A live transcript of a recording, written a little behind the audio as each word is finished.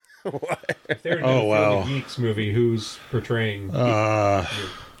What? If they're doing the Geeks movie, who's portraying?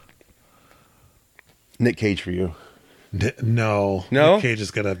 Nick Cage for you. No. Nick Cage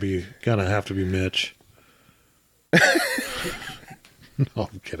is gonna have to be Mitch. No,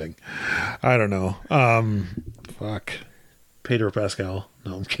 I'm kidding. I don't know. Fuck. Pedro Pascal.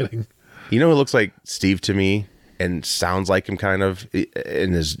 No, I'm kidding. You know who looks like Steve to me and sounds like him kind of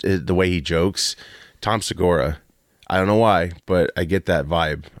in the way he jokes? Tom Segura. I don't know why, but I get that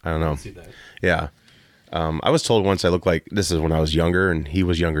vibe. I don't know. I see that. Yeah. I was told once I looked like, this is when I was younger, and he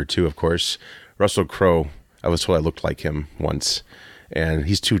was younger too, of course. Russell Crowe, I was told I looked like him once. And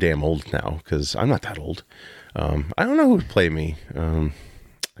he's too damn old now, because I'm not that old. I don't know who would play me. I have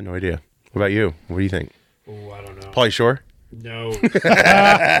no idea. What about you? What do you think? Oh, I don't know. Pauly Shore? No. Veto.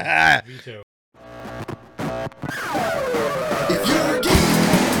 If you're a geek,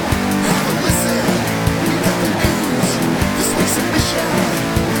 have a listen. We got the news. This week's edition.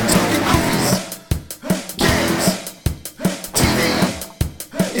 Talking movies, games, TV,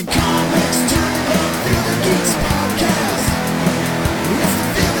 and comics. Turn it up. Feel the Geeks podcast. It's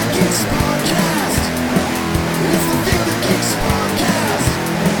the Feel the Geeks podcast. It's the Feel the Geeks podcast.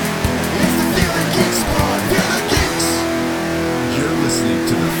 It's the Feel the Geeks pod. Feel the Geeks. You're listening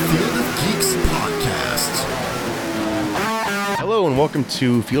to the Field of Geeks podcast. Hello and welcome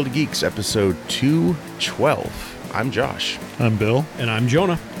to Field of Geeks, episode 212. I'm Josh. I'm Bill. And I'm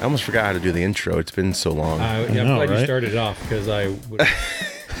Jonah. I almost forgot how to do the intro. It's been so long. I'm glad you started off because I would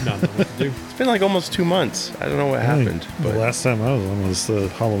not know what to do. It's been like almost 2 months. I don't know what happened. The last time I was on was the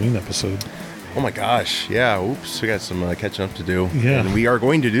Halloween episode. Oh my gosh. Yeah. Oops. We got some catching up to do. Yeah. And we are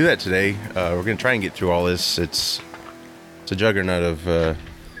going to do that today. We're going to try and get through all this. It's a juggernaut of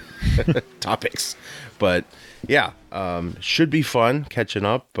topics. But yeah, should be fun catching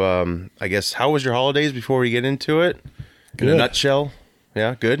up. I guess, how was your holidays before we get into it? Good. In a nutshell.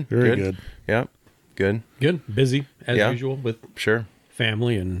 Yeah. Good. Very good. Yeah. Good. Good. Busy, as usual, with Sure.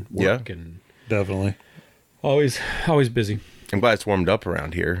 family and work and Definitely. always busy. I'm glad it's warmed up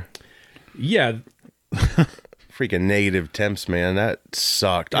around here. Yeah. Freaking negative temps, man. That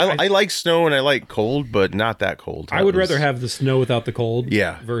sucked. I like snow and I like cold, but not that cold. I would rather have the snow without the cold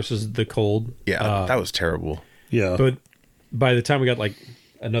versus the cold. Yeah, that was terrible. Yeah. But by the time we got like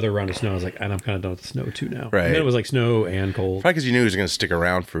another round of snow, I was like, and I'm kind of done with the snow too now. Right. And then it was like snow and cold. Probably because you knew it was going to stick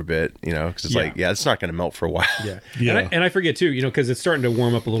around for a bit, because it's like, it's not going to melt for a while. Yeah. Yeah. And I forget too, because it's starting to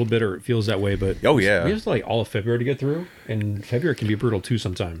warm up a little bit, or it feels that way. But Oh, yeah. we have like all of February to get through, and February can be brutal too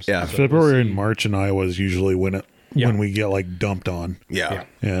sometimes. Yeah. So February and March in Iowa is usually when we get like dumped on. Yeah.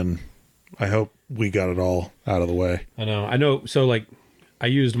 And I hope we got it all out of the way. I know. So like, I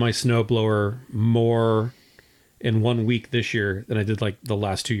used my snow blower more in 1 week this year than I did like the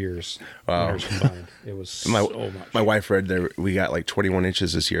last 2 years. Wow. Combined. It was so much. My wife read that we got like 21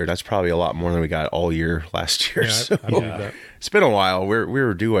 inches this year. That's probably a lot more than we got all year last year. Yeah, So I believe that. it's been a while. We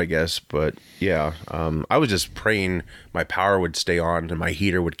were due, I guess. But yeah, I was just praying my power would stay on and my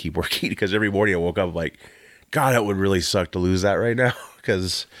heater would keep working, because every morning I woke up like, God, it would really suck to lose that right now,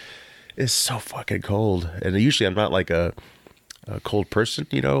 because it's so fucking cold. And usually I'm not like a cold person,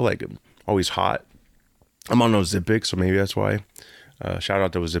 like I'm always hot. I'm on Ozempic, so maybe that's why. Shout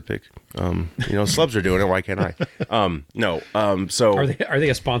out to Ozempic. Slubs are doing it. Why can't I? So Are they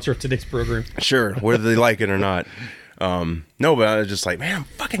a sponsor of today's program? sure, whether they like it or not. No, but I was just like, man, I'm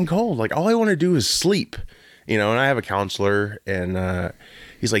fucking cold. Like, all I want to do is sleep. And I have a counselor, and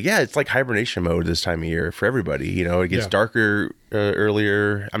he's like, yeah, it's like hibernation mode this time of year for everybody. It gets darker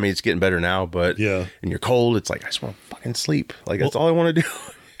earlier. I mean, it's getting better now, but and you're cold. It's like, I just want to fucking sleep. Like, that's all I want to do.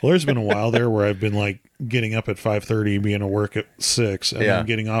 Well, there's been a while there where I've been like getting up at 5:30, being at work at 6, and then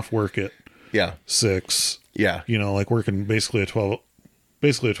getting off work at 6. Yeah. Like working basically a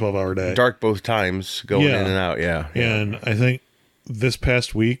 12-hour day. Dark both times, going in and out. Yeah. And I think this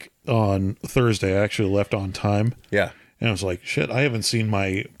past week on Thursday, I actually left on time. Yeah. And I was like, shit, I haven't seen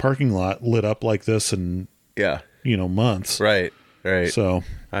my parking lot lit up like this in months. Right. So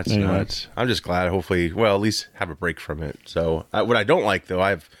that's nuts. I'm just glad. Hopefully, well, at least have a break from it. So what I don't like though, I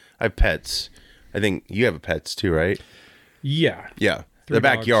have pets. I think you have pets too, right? Yeah. Yeah. Three The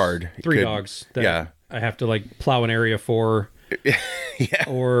dogs. backyard. Three dogs. That I have to like plow an area for. Yeah.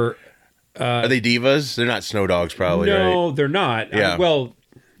 Or are they divas? They're not snow dogs, probably. No, right? they're not. Yeah. Well,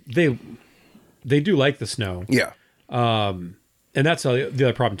 they do like the snow. Yeah. And that's the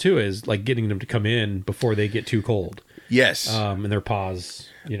other problem too, is like getting them to come in before they get too cold. Yes. And their paws.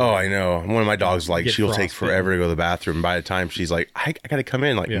 Oh, I know. One of my dogs, like, she'll take frostbitten. forever to go to the bathroom. By the time she's like, I got to come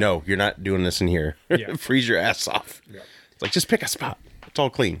in. Like, no, you're not doing this in here. Yeah. Freeze your ass off. Yeah. It's like, just pick a spot. It's all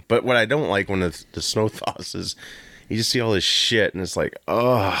clean. But what I don't like when the snow thaws is, you just see all this shit, and it's like,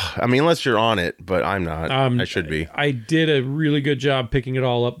 oh, I mean, unless you're on it, but I'm not. I should be. I did a really good job picking it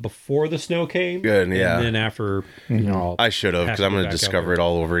all up before the snow came. Good, yeah. And then after, I should have, because I'm going to discover it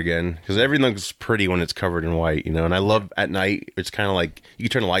all over again. Because everything looks pretty when it's covered in white, you know. And I love at night. It's kind of like you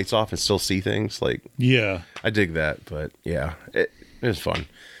can turn the lights off and still see things. Like, yeah, I dig that. But yeah, it was fun.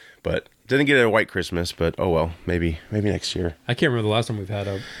 But didn't get a white Christmas. But oh well, maybe next year. I can't remember the last time we've had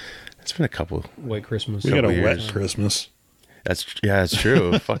a. It's been a couple. White Christmas. We got a years. wet Christmas. That's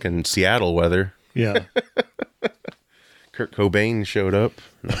true. Fucking Seattle weather. Yeah. Kurt Cobain showed up.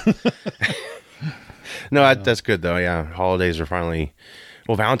 No, that's good though. Yeah, holidays are finally.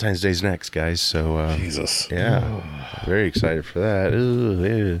 Well, Valentine's Day's next, guys. So Jesus. Yeah, very excited for that.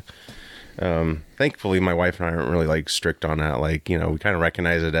 Ooh, yeah. Thankfully, my wife and I aren't really like strict on that. Like, you know, we kind of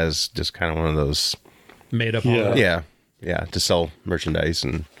recognize it as just kind of one of those made up. Yeah, to sell merchandise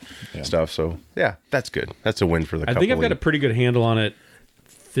and stuff. So yeah, that's good. That's a win for the couple. I think I've got a pretty good handle on it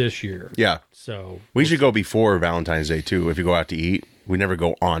this year. Yeah. So we should go before Valentine's Day too. If you go out to eat, we never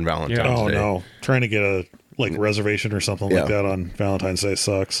go on Valentine's Day. Oh no, trying to get a reservation or something like that on Valentine's Day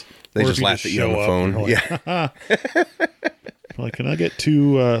sucks. They just laugh at you on the phone. Like, like, can I get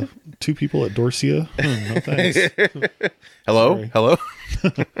two people at Dorsia? No thanks. Hello.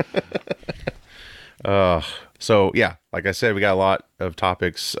 So yeah, like I said, we got a lot of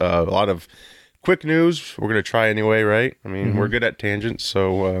topics, a lot of quick news. We're gonna try anyway, right? I mean, we're good at tangents,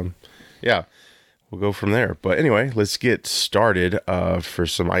 so yeah, we'll go from there. But anyway, let's get started for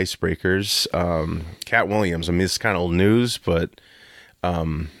some icebreakers. Cat Williams. I mean, this is kind of old news, but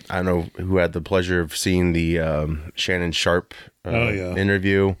I don't know who had the pleasure of seeing the Shannon Sharp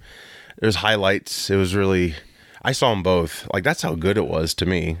interview. There's highlights. It was really. I saw them both. Like, that's how good it was to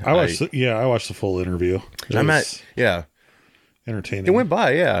me. I watched the full interview. Entertaining. It went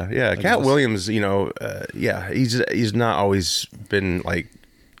by, yeah. Cat Williams, you know, he's not always been like,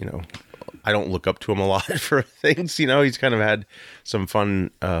 you know, I don't look up to him a lot for things. You know, he's kind of had some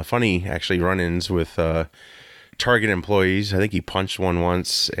funny actually run-ins with Target employees. I think he punched one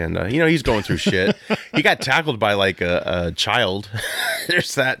once, and you know, he's going through shit. He got tackled by like a child.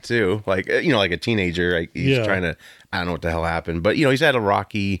 There's that too, like, you know, like a teenager. Like he's trying to, I don't know what the hell happened, but you know, he's had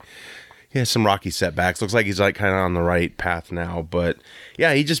some rocky setbacks. Looks like he's like kind of on the right path now, but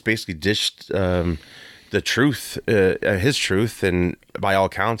yeah, he just basically dished the truth, his truth, and by all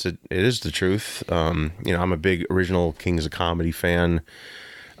accounts, it is the truth. You know, I'm a big original Kings of Comedy fan.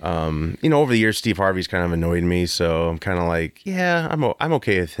 You know, over the years, Steve Harvey's kind of annoyed me, so I'm kind of like, yeah, I'm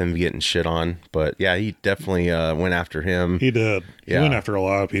okay with him getting shit on, but yeah, he definitely went after him. He did. Yeah. He went after a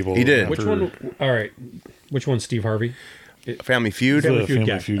lot of people. He did. Which one? All right, which one's Steve Harvey? Family Feud. Family Feud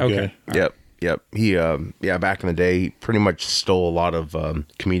guy. Okay. Yep. He, back in the day, he pretty much stole a lot of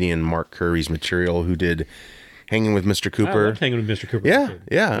comedian Mark Curry's material, who did Hanging with Mr. Cooper. I loved Hanging with Mr. Cooper. Yeah.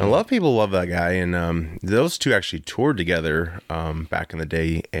 And a lot of people love that guy. And those two actually toured together back in the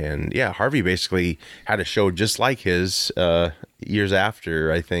day. And yeah, Harvey basically had a show just like his years after,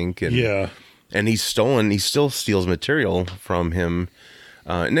 I think. And, and he still steals material from him.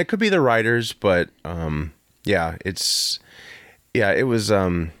 And it could be the writers, but it was,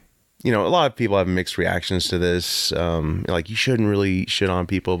 you know, a lot of people have mixed reactions to this. Like, you shouldn't really shit on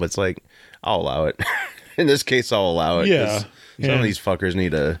people, but it's like, I'll allow it. In this case, I'll allow it. Yeah. Some of these fuckers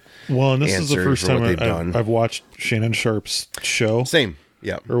need a. Well, and this is the first time I've watched Shannon Sharp's show. Same.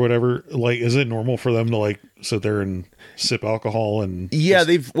 Yeah. Or whatever. Like, is it normal for them to like sit there and sip alcohol and? Yeah,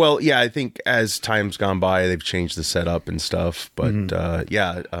 I think as time's gone by, they've changed the setup and stuff. But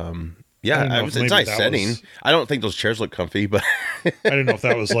it's a nice setting. I don't think those chairs look comfy, but I didn't know if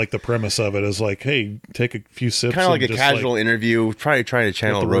that was like the premise of it. Is like, hey, take a few sips. Kind of like a casual interview. Probably trying to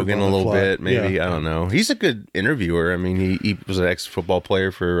channel Rogan a little bit. Maybe I don't know. He's a good interviewer. I mean, he was an ex-football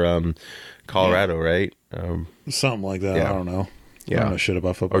player for Colorado, right? Something like that. I don't know. Yeah. I don't know shit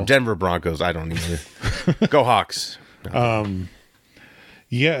about football. Or Denver Broncos. I don't either. Go Hawks.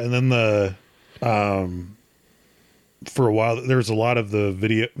 Yeah, and then for a while there's a lot of the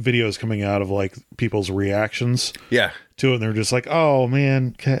videos coming out of like people's reactions to it, and they're just like, oh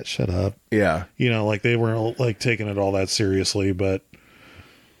man, Cat, shut up. You know, like they weren't like taking it all that seriously, but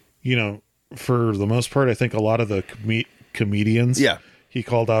you know, for the most part, I think a lot of the comedians he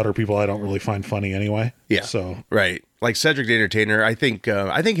called out are people I don't really find funny anyway. So right, like Cedric the Entertainer, I think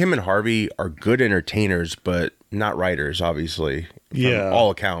him and Harvey are good entertainers, but not writers, obviously. From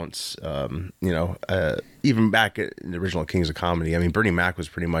all accounts, you know, even back in the original Kings of Comedy, I mean, Bernie Mac was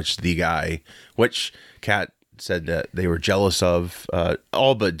pretty much the guy, which Kat said that they were jealous of,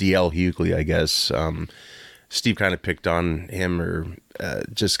 all but DL Hughley, I guess. Steve kind of picked on him or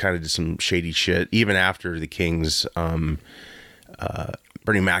just kind of did some shady shit. Even after the Kings, Bernie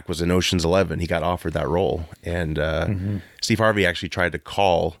Mac was in Ocean's 11. He got offered that role. And Steve Harvey actually tried to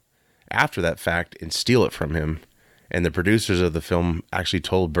call after that fact and steal it from him. And the producers of the film actually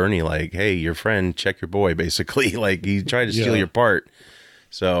told Bernie, like, hey, your friend, check your boy, basically. Like, he tried to steal your part.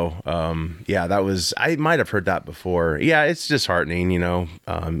 So, yeah, that was, I might have heard that before. Yeah, it's disheartening, you know.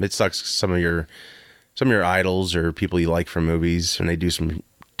 It sucks some of your idols or people you like from movies when they do some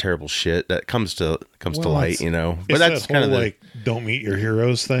terrible shit that comes to light, you know. But that's kind of like don't meet your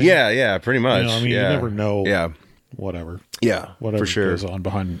heroes thing. Yeah, pretty much. You know, I mean, you never know. Yeah, whatever. Yeah, whatever for sure goes on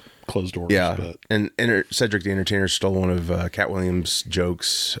behind closed doors. Yeah, but. and Cedric the Entertainer stole one of Cat Williams'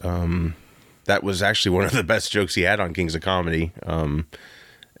 jokes. That was actually one of the best jokes he had on Kings of Comedy.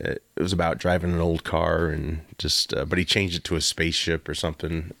 It was about driving an old car and just, but he changed it to a spaceship or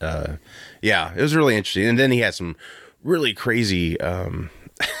something. Yeah, it was really interesting. And then he had some really crazy, I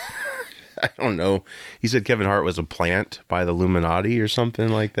don't know. He said Kevin Hart was a plant by the Illuminati or something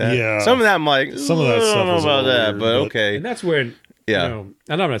like that. Yeah. Some of that I'm like, some of that I stuff don't know was about that, weird, but okay. And that's when, yeah. you know,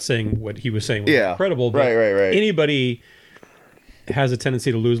 and I'm not saying what he was saying was Yeah. incredible, but right. anybody has a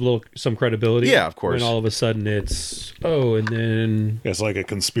tendency to lose some credibility. Yeah, of course. When all of a sudden it's, and then It's like a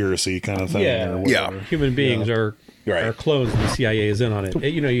conspiracy kind of thing. Yeah. Or whatever. human beings are Right. clones and the CIA is in on it.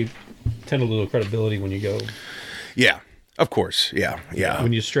 You know, you tend to lose credibility when you go. Yeah, of course. Yeah.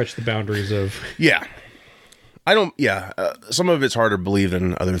 When you stretch the boundaries of. Yeah. I don't, some of it's harder to believe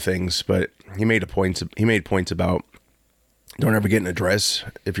than other things, but he made points about don't ever get in a dress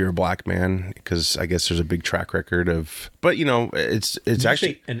if you're a black man, because I guess there's a big track record of, but you know, it's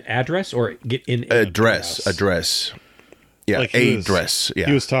actually an address or get in a dress. Yeah, like dress. Yeah.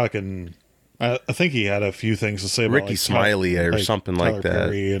 He was talking, I think he had a few things to say about Ricky like, Smiley or something Tyler like that.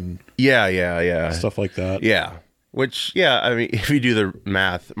 Perry and Yeah. stuff like that. Yeah. Which, I mean, if you do the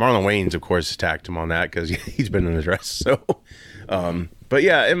math, Marlon Wayans, of course, attacked him on that because he's been in a dress. So, but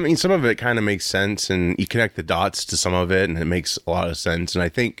yeah, I mean, some of it kind of makes sense, and you connect the dots to some of it, and it makes a lot of sense. And I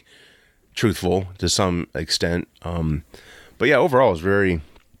think truthful to some extent. But yeah, overall, it was very,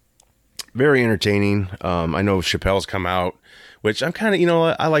 very entertaining. I know Chappelle's come out, which I'm kind of, you know,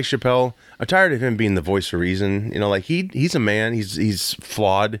 I like Chappelle. I'm tired of him being the voice of reason. You know, like he's a man. He's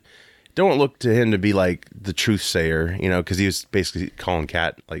flawed. Don't look to him to be like the truth sayer, you know, because he was basically calling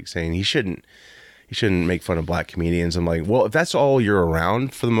Cat, like saying he shouldn't make fun of black comedians. I'm like, well, if that's all you're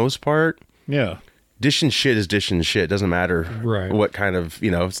around for the most part, Yeah. dishing shit is dishing shit. It doesn't matter what kind of,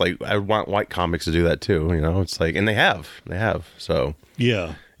 you know, it's like, I want white comics to do that too, you know, it's like, and they have, so.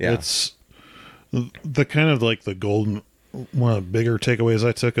 Yeah. It's the kind of like the golden, one of the bigger takeaways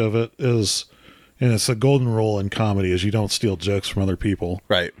I took of it is, and it's a golden rule in comedy, is you don't steal jokes from other people.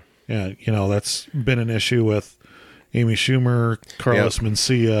 Right. Yeah, you know, that's been an issue with Amy Schumer, Carlos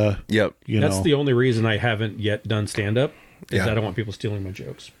Mencia. Yep. That's the only reason I haven't yet done stand-up, is I don't want people stealing my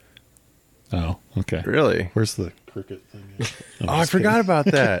jokes. Oh, okay. Really? Where's the cricket thing? I forgot about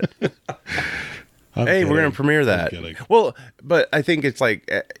that. Hey, we're going to premiere that. Well, but I think it's like,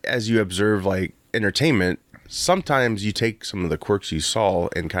 as you observe like entertainment, sometimes you take some of the quirks you saw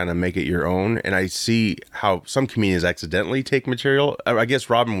and kind of make it your own. And I see how some comedians accidentally take material. I guess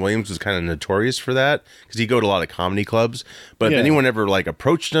Robin Williams was kind of notorious for that because he'd go to a lot of comedy clubs. But if anyone ever like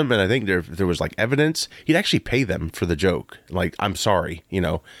approached him, and I think there was like evidence, he'd actually pay them for the joke. Like, I'm sorry, you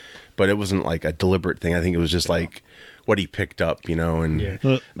know, but it wasn't like a deliberate thing. I think it was just like what he picked up, you know, and,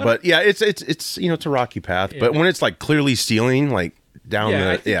 but yeah, it's, you know, it's a rocky path, but when it's like clearly stealing, like, down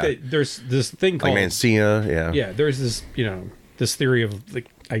I think that there's this thing called like Mancia, there's this, you know, this theory of like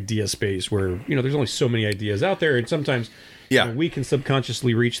idea space where, you know, there's only so many ideas out there, and sometimes you know, we can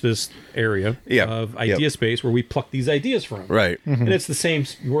subconsciously reach this area of idea space where we pluck these ideas from, right? And it's the same,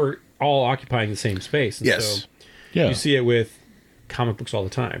 we're all occupying the same space, and so you see it with comic books all the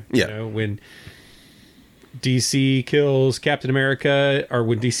time. You know, when DC kills Captain America, or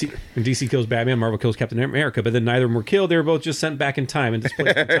when DC kills Batman, Marvel kills Captain America, but then neither of them were killed. They were both just sent back in time and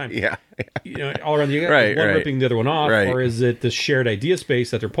displaced in time. You know, all around the one ripping the other one off, or is it the shared idea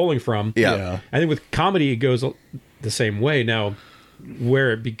space that they're pulling from? I think with comedy it goes the same way. Now,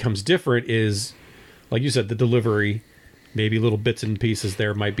 where it becomes different is, like you said, the delivery. Maybe little bits and pieces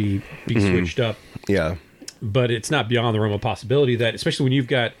there might be switched up. But it's not beyond the realm of possibility that, especially when you've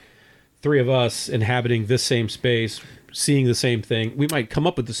got three of us inhabiting this same space, seeing the same thing, we might come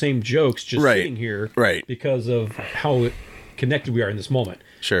up with the same jokes just sitting here because of how connected we are in this moment.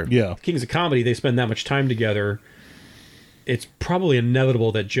 Sure. Yeah. Kings of Comedy, they spend that much time together. It's probably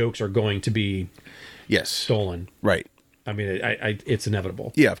inevitable that jokes are going to be stolen. Right. I mean, it's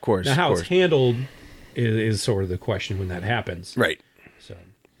inevitable. Yeah, of course. Now, how it's handled is sort of the question when that happens. Right. So.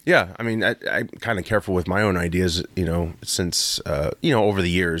 Yeah, I mean, I'm kind of careful with my own ideas, since, over the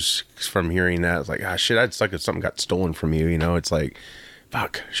years from hearing that, it's like, shit, I'd suck if something got stolen from you, it's like,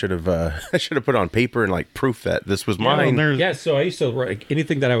 fuck, I should have put on paper and like proof that this was mine. Yeah, so I used to write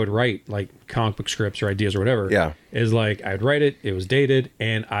anything that I would write, like comic book scripts or ideas or whatever. Yeah, is like I'd write it, it was dated,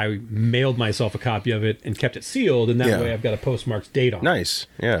 and I mailed myself a copy of it and kept it sealed, and that way I've got a postmarked date on it. Nice,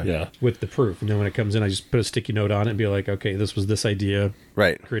 yeah, with the proof. And then when it comes in, I just put a sticky note on it and be like, okay, this was this idea,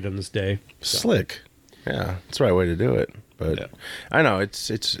 right, created on this day. So. Slick, yeah, that's the right way to do it. But I know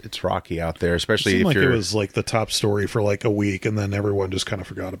it's rocky out there, especially if you're. It was like the top story for like a week, and then everyone just kind of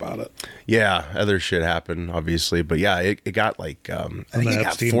forgot about it. Yeah, other shit happened, obviously, but yeah, it got like I think it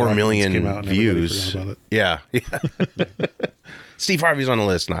got 4 million views. Yeah. Steve Harvey's on the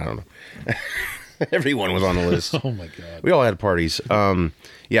list. No, I don't know. Everyone was on the list. Oh my god, we all had parties.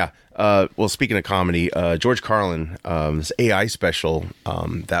 Well, speaking of comedy, George Carlin, this AI special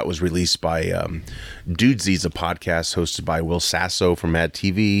that was released by Dudesy's, a podcast hosted by Will Sasso from Mad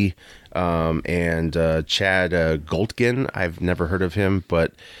TV, and Chad Goldkin. I've never heard of him,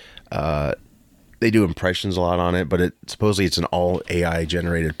 but they do impressions a lot on it. But supposedly it's an all AI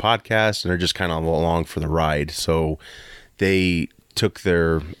generated podcast, and they're just kind of along for the ride. So they took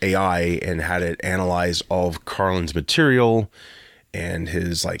their AI and had it analyze all of Carlin's material and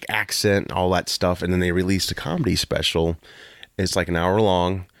his like accent and all that stuff, and then they released a comedy special. It's like an hour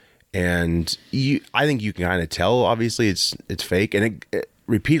long, and I think you can kind of tell obviously it's fake, and it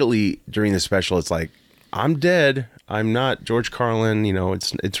repeatedly during the special it's like, I'm dead, I'm not George Carlin,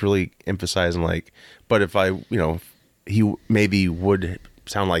 it's really emphasizing like, but if I he maybe would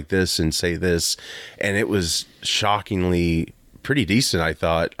sound like this and say this, and it was shockingly pretty decent, I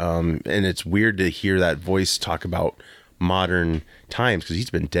thought. And it's weird to hear that voice talk about modern times, because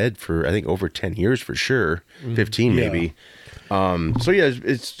he's been dead for I think over 10 years for sure, 15 maybe. So yeah,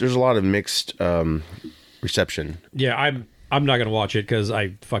 there's a lot of mixed reception. Yeah, I'm not gonna watch it because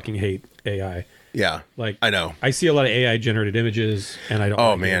I fucking hate AI. Yeah, like I know I see a lot of AI generated images, and I don't.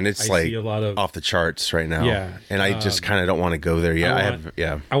 Oh man, it's like see a lot of off the charts right now. Yeah, and I just kind of don't want to go there yet.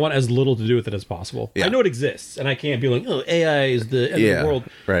 I want as little to do with it as possible. Yeah. I know it exists, and I can't be like, oh, AI is the end of the world,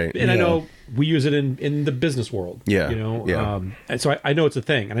 right? And I know we use it in the business world. Yeah, and so I know it's a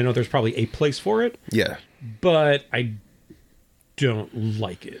thing, and I know there's probably a place for it. Yeah, but I don't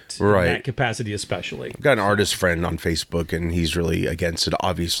like it in that capacity, especially. I've got an artist friend on Facebook, and he's really against it,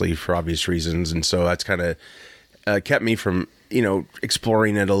 obviously for obvious reasons, and so that's kind of kept me from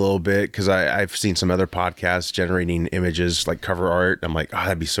exploring it a little bit, because I've seen some other podcasts generating images like cover art. I'm like,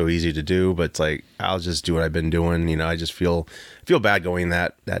 that'd be so easy to do, but it's like, I'll just do what I've been doing. I just feel bad going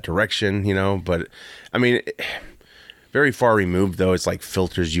that direction, but I mean, very far removed though. It's like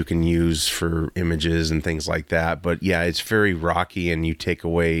filters you can use for images and things like that. But yeah, it's very rocky, and you take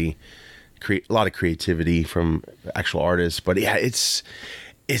away a lot of creativity from actual artists. But yeah, it's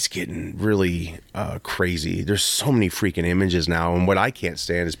getting really crazy. There's so many freaking images now, and what I can't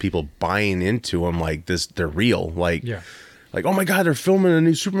stand is people buying into them like this. They're real, like oh my god, they're filming a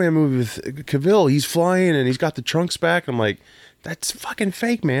new Superman movie with Cavill. He's flying and he's got the trunks back. I'm like, that's fucking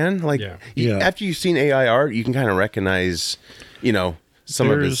fake, man. Like, after you've seen AI art, you can kind of recognize,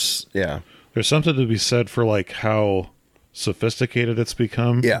 some of his. Yeah, there's something to be said for like how sophisticated it's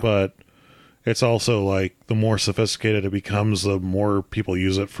become. Yeah, but it's also like the more sophisticated it becomes, the more people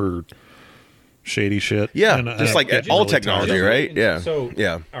use it for shady shit. Yeah, and, just like all technology, right? Yeah. So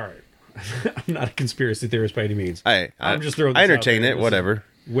yeah. All right. I'm not a conspiracy theorist by any means. I'm just throwing. I entertain it. Whatever.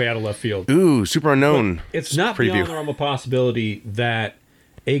 Way out of left field. Ooh, super unknown. But it's not beyond the realm of possibility that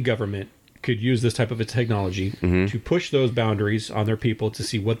a government could use this type of a technology to push those boundaries on their people to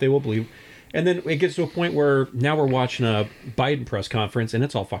see what they will believe. And then it gets to a point where now we're watching a Biden press conference and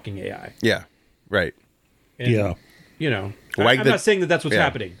it's all fucking AI. Yeah, right. And, I'm not saying that that's what's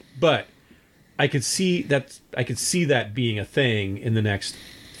happening, but I could see that being a thing in the next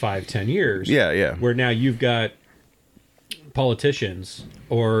 5-10 years. Yeah. Where now you've got politicians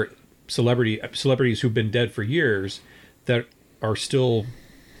or celebrities who've been dead for years that are still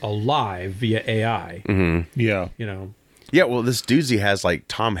alive via AI. Yeah. Yeah, well, this doozy has like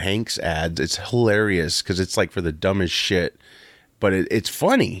Tom Hanks ads. It's hilarious because it's like for the dumbest shit, but it's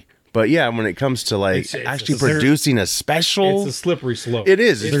funny. But yeah, when it comes to like actually producing a special, it's a slippery slope. It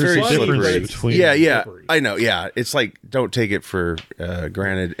is. It's very slippery. Between yeah. I know. Yeah, it's like don't take it for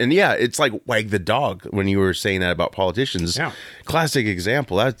granted. And yeah, it's like Wag the Dog when you were saying that about politicians. Yeah. Classic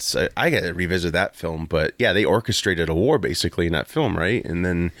example. That's I got to revisit that film. But yeah, they orchestrated a war basically in that film, right? And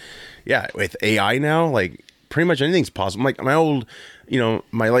then yeah, with AI now, like pretty much anything's possible. Like my old,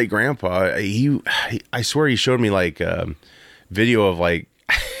 my late grandpa, I swear he showed me like a video of like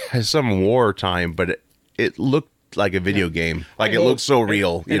some wartime, but it looked like a video game. Like it looked so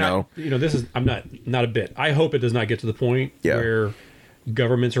real, this is, I'm not a bit. I hope it does not get to the point where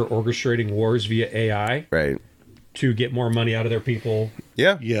governments are orchestrating wars via AI. Right. To get more money out of their people.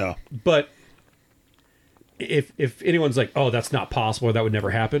 Yeah. Yeah. But if anyone's like, oh, that's not possible, or that would never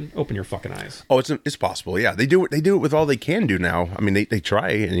happen, open your fucking eyes. Oh, it's possible. Yeah, they do it with all they can do now. I mean, they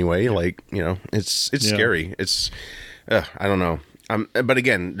try anyway. Yeah. Like, it's scary. It's I don't know. But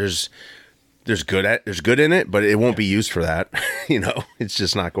again, there's good in it, but it won't be used for that. It's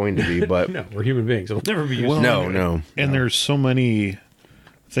just not going to be. But no, we're human beings. It'll never be used. No. And there's so many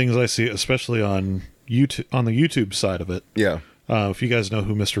things I see, especially on YouTube, on the YouTube side of it. Yeah. If you guys know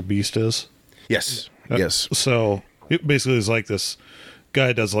who Mr. Beast is. Yes. Yes. So it basically is like this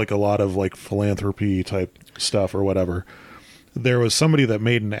guy does like a lot of like philanthropy type stuff or whatever. There was somebody that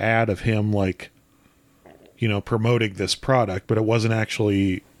made an ad of him like, promoting this product, but it wasn't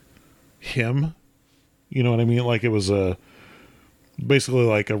actually him. You know what I mean? Like it was basically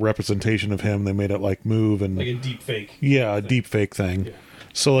like a representation of him. They made it like move and like a deep fake. Yeah, a deep fake thing. Yeah.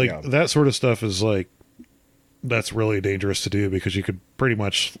 So like that sort of stuff is like, that's really dangerous to do because you could pretty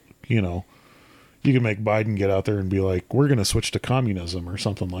much, you can make Biden get out there and be like, we're going to switch to communism or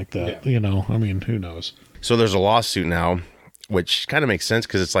something like that. Yeah. I mean, who knows? So there's a lawsuit now, which kind of makes sense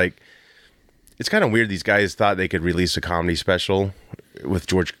because it's like, it's kind of weird. These guys thought they could release a comedy special with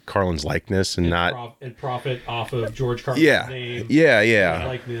George Carlin's likeness and profit off of George Carlin's name. Yeah. His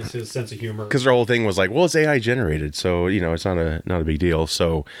likeness, his sense of humor. Because their whole thing was like, well, it's AI generated, so it's not a big deal.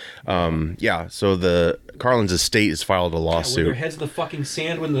 So, so the Carlin's estate has filed a lawsuit. Were their heads in the fucking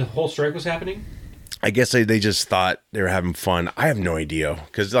sand when the whole strike was happening? I guess they just thought they were having fun. I have no idea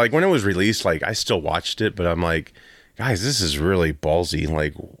because like when it was released, like I still watched it, but I'm like, guys, this is really ballsy.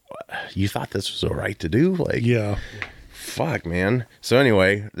 Like, you thought this was all right to do? Like, yeah. Fuck, man. So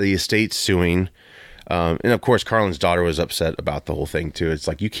anyway, the estate's suing, and of course, Carlin's daughter was upset about the whole thing too. It's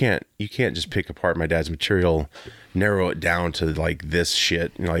like you can't just pick apart my dad's material, narrow it down to like this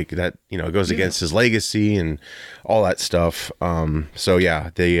shit, like that. It goes against his legacy and all that stuff. So yeah,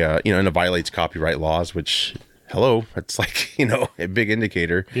 they and it violates copyright laws, which it's like a big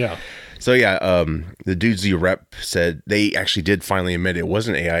indicator. Yeah. So yeah, the dude's rep said they actually did finally admit it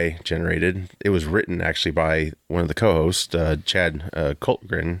wasn't AI generated. It was written actually by one of the co-hosts, Chad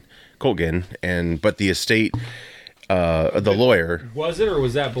Coltgen, but the estate, the lawyer. Was it, or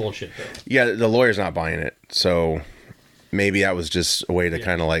was that bullshit though? Yeah, the lawyer's not buying it. So maybe that was just a way to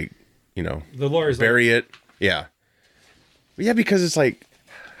kind of like, the lawyer's bury it. Yeah. Yeah, because it's like,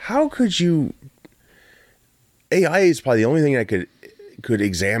 how could you? AI is probably the only thing that could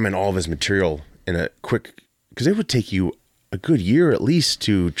examine all of his material in a quick, because it would take you a good year at least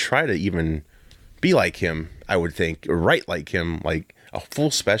to try to even be like him, I would think, or write like him, like a full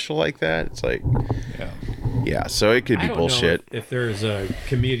special like that. It's like, yeah. So it could be bullshit. If there's a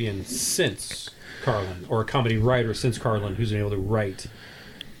comedian since Carlin or a comedy writer since Carlin who's been able to write,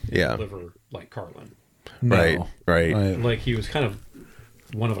 and deliver like Carlin. No. Right. Like he was kind of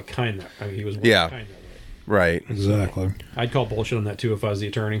one of a kind. He was one of a kind that way. Right. Exactly. I'd call bullshit on that too if I was the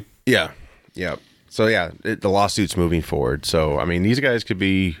attorney. Yeah. So yeah, the lawsuit's moving forward. So I mean, these guys could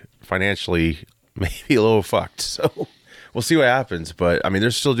be financially maybe a little fucked. So we'll see what happens. But I mean,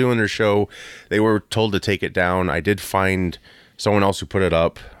 they're still doing their show. They were told to take it down. I did find someone else who put it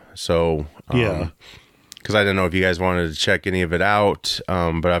up. So because I didn't know if you guys wanted to check any of it out.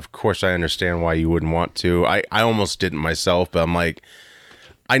 But of course, I understand why you wouldn't want to. I almost didn't myself, but I'm like,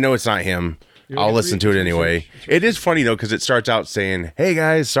 I know it's not him. I'll listen to it anyway. It is funny though, because it starts out saying, "Hey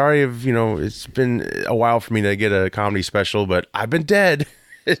guys, sorry if it's been a while for me to get a comedy special, but I've been dead."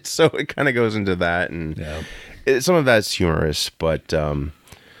 So it kind of goes into that, and some of that's humorous, but so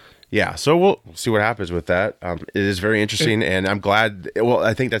we'll see what happens with that. It is very interesting, and I'm glad. Well,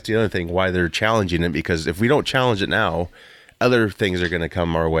 I think that's the other thing why they're challenging it, because if we don't challenge it now, other things are going to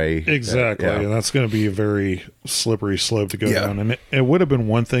come our way. Exactly, and that's going to be a very slippery slope to go down. And it would have been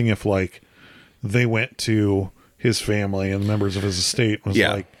one thing if like they went to his family and members of his estate and was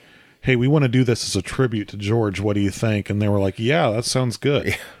like, hey, we want to do this as a tribute to George. What do you think? And they were like, yeah, that sounds good.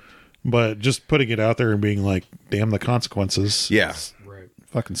 Yeah. But just putting it out there and being like, damn the consequences. Yeah. Right.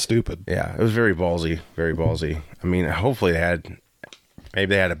 Fucking stupid. Yeah. It was very ballsy. Very ballsy. I mean, hopefully maybe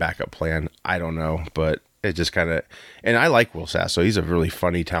they had a backup plan. I don't know. But it just kind of, and I like Will Sasso. He's a really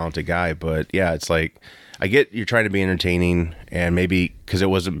funny, talented guy. But yeah, it's like, I get you're trying to be entertaining, and maybe because it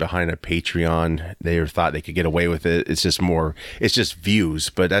wasn't behind a Patreon, they thought they could get away with it. It's just views,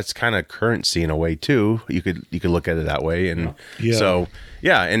 but that's kind of currency in a way too. You could look at it that way, and so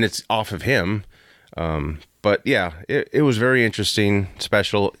yeah, and it's off of him. But yeah, it was very interesting,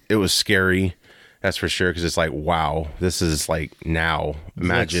 special. It was scary. That's for sure, because it's like, wow, this is like now.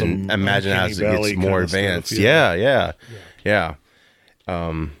 Imagine as it gets more advanced. Stuff, yeah.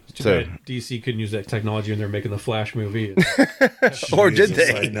 So DC couldn't use that technology when they're making the Flash movie. Or did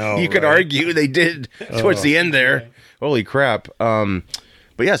they? I know, you could argue they did towards the end there. Holy crap. But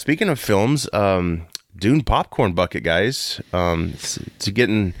yeah, speaking of films, Dune Popcorn Bucket, guys. It's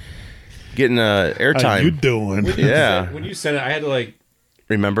getting airtime. How you doing? When you sent it, I had to like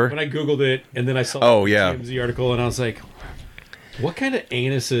remember when I googled it, and then I saw the TMZ article, and I was like, what kind of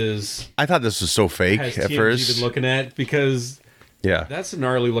anuses? I thought this was so fake at TMZ first. Been looking at, because that's a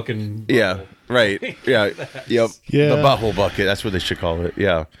gnarly looking butthole. Yeah, right. Yeah, yep. Yeah, the butthole bucket. That's what they should call it.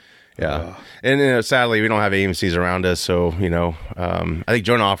 Yeah. And sadly, we don't have AMCs around us, so I think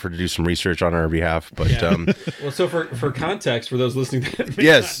Jonah offered to do some research on our behalf, but well, so for context, for those listening that may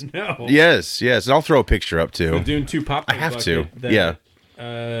not know, yes, and I'll throw a picture up too. The Dune 2 popcorn. I have to.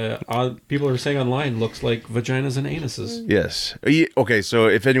 People are saying online looks like vaginas and anuses. Yes. Okay, so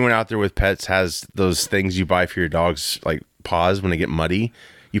if anyone out there with pets has those things you buy for your dog's like paws when they get muddy,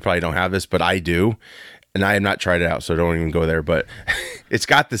 you probably don't have this, but I do. And I have not tried it out, so don't even go there. But it's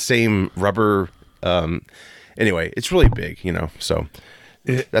got the same rubber. Anyway, it's really big, so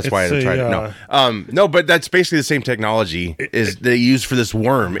that's why I tried it. No, but that's basically the same technology they use for this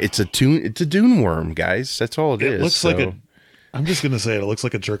worm. It's a dune worm, guys. That's all it is. It looks like I'm just gonna say it looks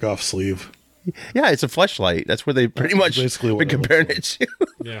like a jerk off sleeve. Yeah, it's a fleshlight. That's where they pretty much basically been comparing it to.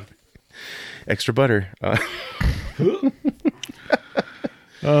 Yeah. Extra butter.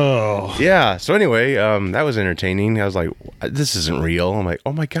 Oh yeah. So anyway, that was entertaining. I was like, this isn't real. I'm like,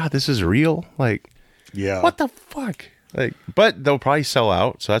 oh my god, this is real. Like, yeah, what the fuck? Like, but they'll probably sell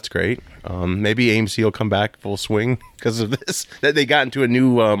out, so that's great. Maybe AMC will come back full swing because of this. That they got into a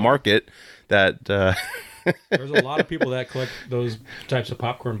new market. That there's a lot of people that collect those types of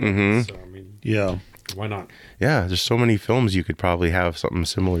popcorn buckets. So I mean, yeah, why not? Yeah, there's so many films you could probably have something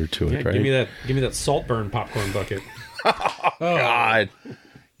similar to it. Right? Give me that Saltburn popcorn bucket. Oh God.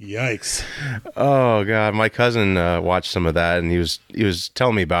 Yikes! Oh God, my cousin watched some of that, and he was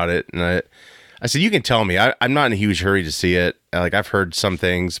telling me about it, and I said, "You can tell me. I'm not in a huge hurry to see it. Like I've heard some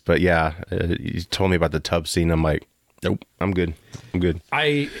things, but yeah, you told me about the tub scene. I'm like, nope, I'm good.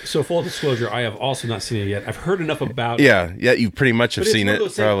 So full disclosure, I have also not seen it yet. I've heard enough about it. Yeah, you pretty much have seen it,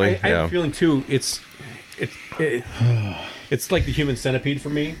 probably. I have a feeling too. It's like the Human Centipede for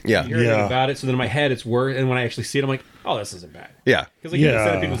me. Yeah. You hear about it, so then in my head it's worse, and when I actually see it, I'm like, oh, this isn't bad. Yeah. Because Human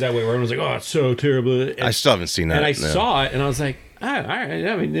Centipede was that way, where everyone was like, oh, it's so terrible. And I still haven't seen that. And I saw it, and I was like, all right.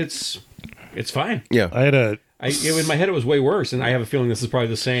 I mean, it's fine. Yeah. In my head it was way worse, and I have a feeling this is probably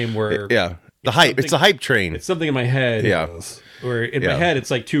the same. Where the hype. It's the hype train. It's something in my head. Yeah. Where in my head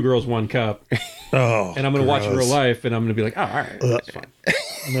it's like 2 girls, 1 cup. Oh. And I'm gonna watch it in real life, and I'm gonna be like, oh, all right, that's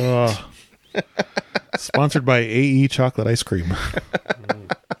fine. Sponsored by AE Chocolate Ice Cream.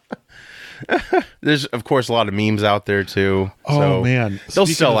 There's, of course, a lot of memes out there, too. Oh, man. They'll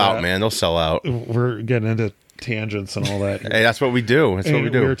sell out, man. They'll sell out. We're getting into tangents and all that. Hey, that's what we do. We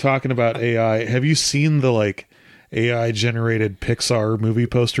were talking about AI. Have you seen the, AI-generated Pixar movie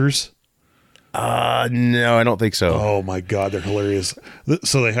posters? No, I don't think so. Oh, my God. They're hilarious.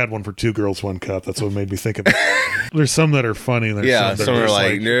 So they had one for 2 girls, 1 cup. That's what made me think of it. There's some that are funny. And some are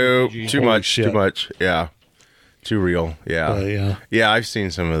like, no, too much. Yeah. Too real. Yeah. Yeah, I've seen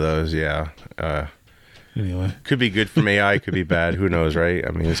some of those. Yeah. Anyway. Could be good from AI, could be bad. Who knows, right?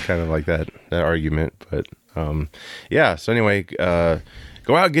 I mean, it's kind of like that argument. But, yeah. So anyway, go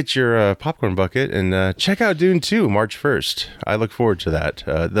out and get your popcorn bucket and check out Dune 2 March 1st. I look forward to that.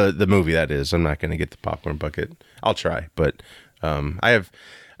 The movie, that is. I'm not going to get the popcorn bucket. I'll try. But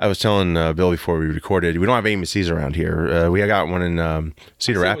I was telling Bill before we recorded, we don't have AMC's around here. We got one in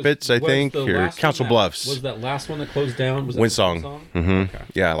Cedar Rapids, I think, or Council Bluffs. Was that last one that closed down? Was Windsong. Mm-hmm. Okay.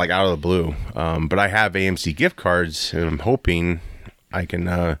 Yeah, like out of the blue. But I have AMC gift cards, and I'm hoping I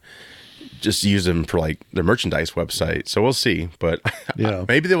can just use them for like their merchandise website. So we'll see. But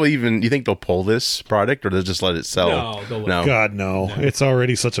maybe they will even. You think they'll pull this product, or they'll just let it sell? No. God, no. It's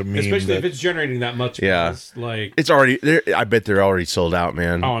already such a meme. Especially if it's generating that much. Yeah, it's already. I bet they're already sold out,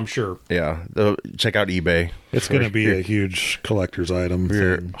 man. Oh, I'm sure. Yeah, check out eBay. It's going to be a huge collector's item.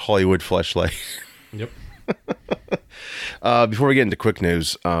 Your Hollywood fleshlight. Yep. Before we get into quick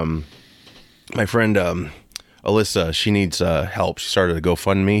news, my friend Alyssa, she needs help. She started a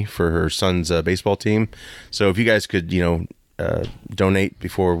GoFundMe for her son's baseball team. So if you guys could, donate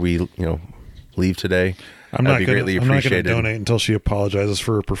before we, leave today, that'd be greatly appreciated. I'm not going to donate until she apologizes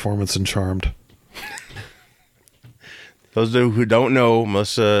for her performance in Charmed. Those who don't know,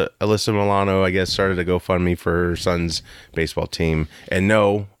 Alyssa Milano, I guess, started a GoFundMe for her son's baseball team. And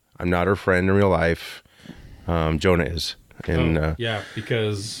no, I'm not her friend in real life. Jonah is. And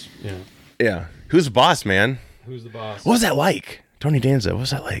because yeah. Who's the boss, man? Who's the boss? What was that like? Tony Danza. What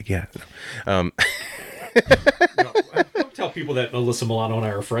was that like? Yeah. Don't tell people that Alyssa Milano and I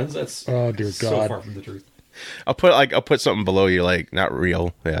are friends. That's dear God, so far from the truth. I'll put something below you, like not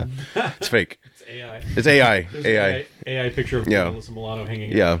real. Yeah, it's fake. It's AI. It's AI. There's AI picture of Alyssa Milano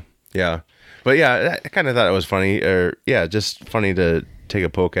hanging. Yeah. But yeah, I kind of thought it was funny, just funny to take a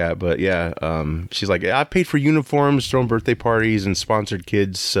poke at. But yeah, she's like, I paid for uniforms, throwing birthday parties, and sponsored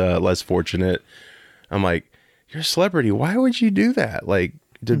kids less fortunate. I'm like, you're a celebrity. Why would you do that? Like,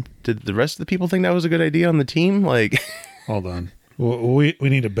 did the rest of the people think that was a good idea on the team? Like, hold on, we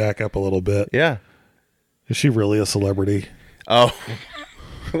need to back up a little bit. Yeah, is she really a celebrity? Oh,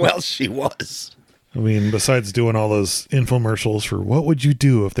 well, she was. I mean, besides doing all those infomercials for what would you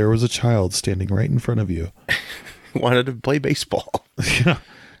do if there was a child standing right in front of you, wanted to play baseball. Yeah,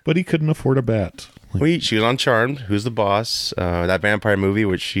 but he couldn't afford a bat. She was on Charmed. Who's the boss? That vampire movie,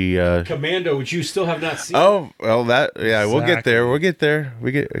 which she Commando, which you still have not seen. Oh well, exactly. We'll get there.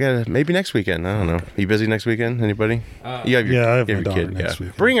 We got maybe next weekend. I don't know. Are you busy next weekend? Anybody? I have my daughter next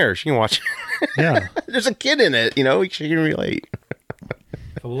weekend. Bring her. She can watch. Yeah, there's a kid in it. She can relate.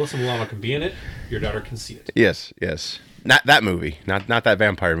 If Alyssa Milano can be in it, your daughter can see it. Yes. Not that movie. Not that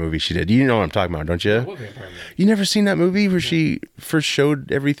vampire movie she did. You know what I'm talking about, don't you? What vampire movie? You never seen that movie where she first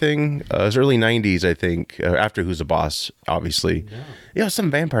showed everything? It was early 90s, I think, after Who's the Boss, obviously. No. Yeah, some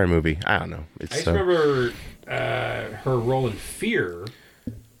vampire movie. I don't know. I just remember her role in Fear.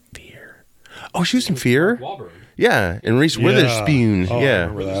 Oh, she was in Fear? Wahlberg. Yeah, and Reese Witherspoon. Oh, yeah.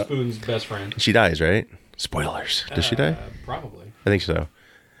 Witherspoon's best friend. She dies, right? Spoilers. Does she die? Probably. I think so.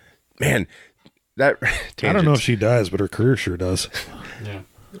 Man, that I don't know if she dies, but her career sure does. Yeah.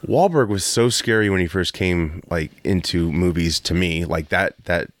 Wahlberg was so scary when he first came into movies to me. Like that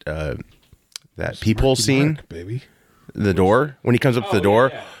peephole scene, baby. The door when he comes up to the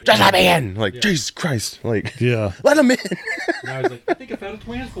door, just let me in. Like Jesus Christ, let him in. And I was like, I think I found a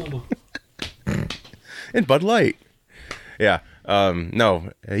transformer. And Bud Light. Yeah.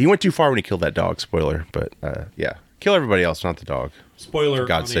 No, he went too far when he killed that dog. Spoiler, but yeah, kill everybody else, not the dog. Spoiler. For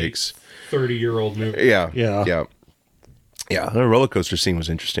God's sakes. 30-year-old movie. Yeah. The roller coaster scene was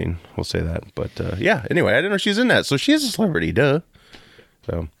interesting. We'll say that. But anyway, I didn't know she was in that. So she is a celebrity, duh.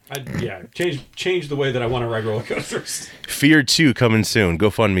 So change the way that I want to ride roller coasters. Fear 2 coming soon.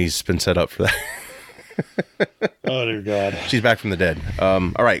 GoFundMe's been set up for that. Oh dear God. She's back from the dead.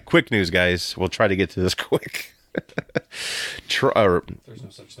 All right, quick news, guys. We'll try to get to this quick. There's no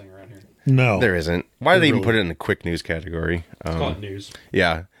such thing around here. No, there isn't. Why do they even put it in the quick news category? Let's call it news.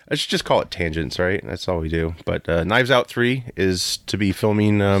 Yeah, I should just call it tangents, right? That's all we do. But Knives Out 3 is to be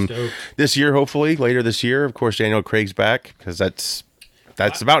filming this year, hopefully later this year. Of course, Daniel Craig's back because that's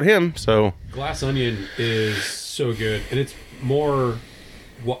about him. So Glass Onion is so good, and it's more.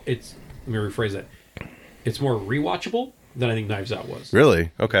 Let me rephrase that. It's more rewatchable than I think Knives Out was.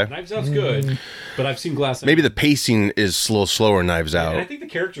 Really? Okay. Knives Out's good, but I've seen Glass Onion. Maybe the pacing is a little slower in Knives Out. And I think the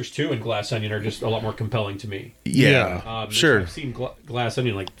characters, too, in Glass Onion are just a lot more compelling to me. Yeah. Sure. I've seen Glass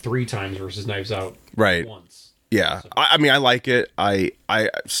Onion like 3 times versus Knives Out once. Yeah. So. I mean, I like it. I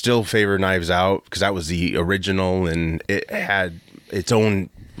still favor Knives Out because that was the original and it had its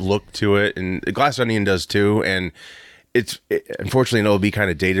own look to it. And Glass Onion does, too. And unfortunately, it'll be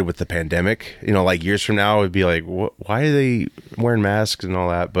kind of dated with the pandemic. Like years from now, it'd be like, why are they wearing masks and all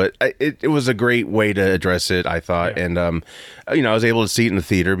that? But it was a great way to address it, I thought. Yeah. And, I was able to see it in the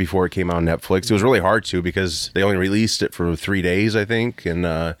theater before it came out on Netflix. It was really hard to because they only released it for 3 days, I think. And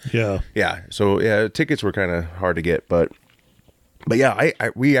so tickets were kind of hard to get. But yeah,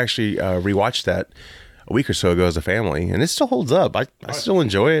 we actually rewatched that a week or so ago as a family, and it still holds up. I still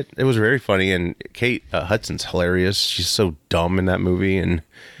enjoy it. It was very funny, and Kate Hudson's hilarious. She's so dumb in that movie, and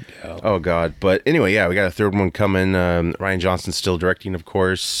oh god. But anyway, we got a third one coming. Ryan Johnson's still directing, of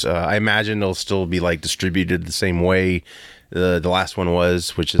course. I imagine it'll still be distributed the same way the last one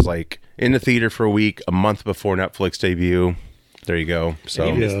was, which is in the theater for a week, a month before Netflix debut. There you go. So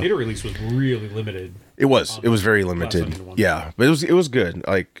and even the theater release was really limited. It was very limited. Yeah, but it was good.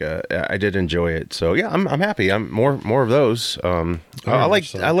 I did enjoy it. So yeah, I'm happy. I'm more of those. I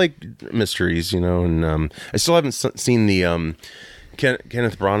like mysteries, and I still haven't seen the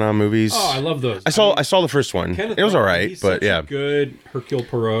Kenneth Branagh movies. Oh, I love those. I saw the first one. It was all right, but yeah, good Hercule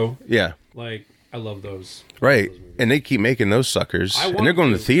Poirot. Yeah, like I love those. Right, and they keep making those suckers, and they're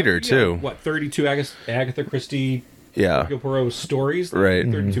going to theater too. What 32 Agatha Christie? Yeah, Hercule Poirot stories. Right,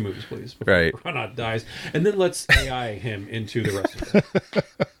 32 movies, please. Right, Branagh dies, and then let's AI him into the rest of it.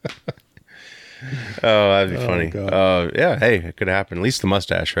 Oh, that'd be funny. Yeah, hey, it could happen. At least the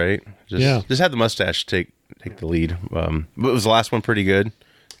mustache, right? Just have the mustache take the lead. But was the last one pretty good?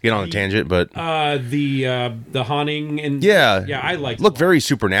 Get on a tangent, but the haunting and I like look very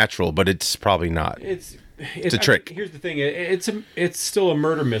supernatural, but it's probably not. It's a trick. Here's the thing: it's still a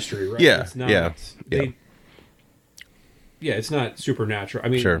murder mystery, right? Yeah, it's not, it's not supernatural. I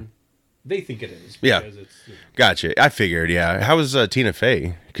mean, sure. They think it is. Gotcha. I figured. Yeah. How was Tina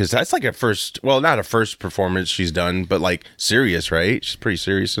Fey? Because that's like not a first performance she's done, but like serious, right? She's pretty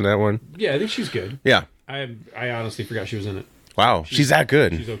serious in that one. Yeah, I think she's good. Yeah. I honestly forgot she was in it. Wow, she's that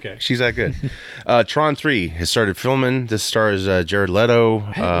good. She's okay. She's that good. Tron 3 has started filming. This stars Jared Leto.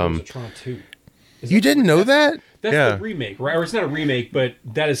 I didn't know Tron 2. You didn't know that? That's the remake, right? Or it's not a remake, but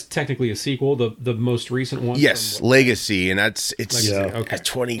that is technically a sequel. The most recent one. Yes, Legacy, and it's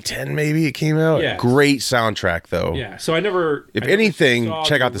 2010 maybe it came out. Yeah. Great soundtrack though. Yeah. So I never. If anything,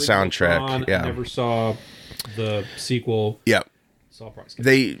 check out the soundtrack. Tron. I never saw the sequel. Yeah.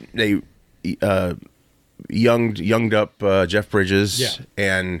 They younged up Jeff Bridges,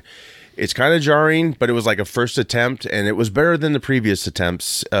 and it's kind of jarring, but it was like a first attempt, and it was better than the previous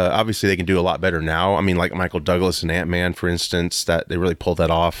attempts. Obviously, they can do a lot better now. I mean, like Michael Douglas and Ant-Man, for instance, that they really pulled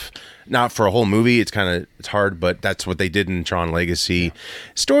that off. Not for a whole movie, it's hard, but that's what they did in Tron Legacy. Yeah.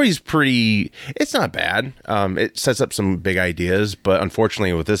 Story's it's not bad. It sets up some big ideas, but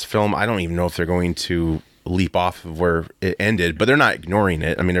unfortunately with this film, I don't even know if they're going to leap off of where it ended, but they're not ignoring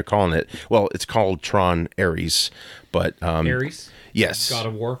it. I mean, they're calling it, it's called Tron Ares, but Ares? Yes. God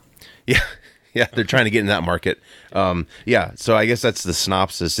of War? Yeah, they're trying to get in that market. So I guess that's the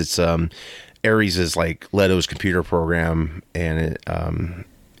synopsis. It's Ares is like Leto's computer program, and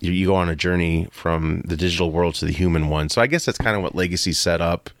you go on a journey from the digital world to the human one. So I guess that's kind of what Legacy set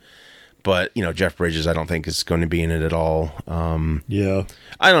up. But Jeff Bridges, I don't think is going to be in it at all.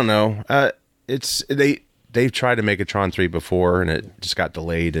 I don't know. They've tried to make a Tron 3 before, and it just got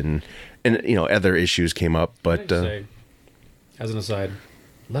delayed, and other issues came up. But as an aside,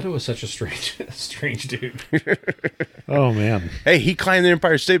 Leto is such a strange dude. Oh man! Hey, he climbed the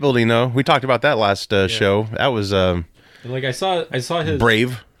Empire State Building though. We talked about that last show. That was like I saw his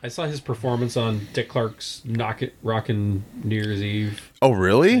brave. I saw his performance on Dick Clark's Rockin' New Year's Eve. Oh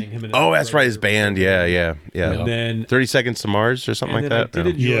really? Oh, that's right. His band. Yeah. And then 30 Seconds to Mars or something like that. I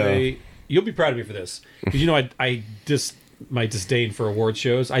did enjoy. You'll be proud of me for this because I just my disdain for award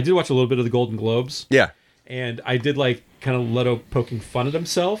shows. I did watch a little bit of the Golden Globes. Yeah. And I did like kind of Leto poking fun at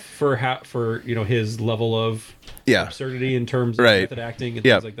himself for his level of absurdity in terms of method acting and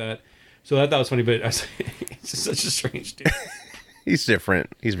things like that. So that was funny, but he's just such a strange dude. He's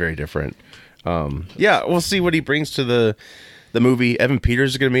different. He's very different. We'll see what he brings to the movie. Evan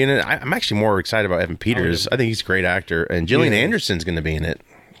Peters is going to be in it. I'm actually more excited about Evan Peters. I think he's a great actor, and Gillian Anderson's going to be in it.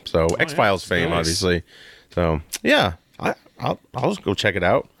 So X-Files fame, obviously. So yeah. I'll just go check it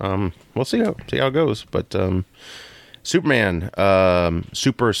out. We'll see how it goes. But Superman,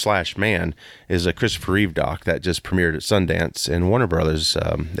 Super/Man is a Christopher Reeve doc that just premiered at Sundance, and Warner Brothers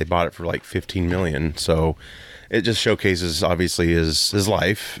they bought it for like $15 million. So it just showcases obviously his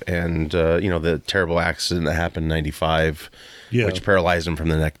life and the terrible accident that happened in '95, which paralyzed him from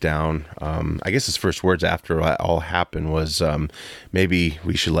the neck down. I guess his first words after that all happened was, "Maybe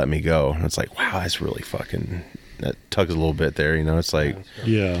we should let me go." And it's like, wow, that's really fucking. That tugs a little bit there, it's like,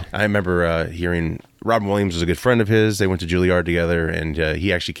 I remember hearing Robin Williams was a good friend of his. They went to Juilliard together, and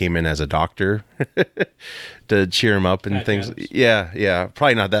he actually came in as a doctor to cheer him up and Patch things. Adams. Yeah,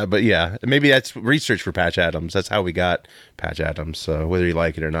 probably not that, but yeah, maybe that's research for Patch Adams. That's how we got Patch Adams, whether you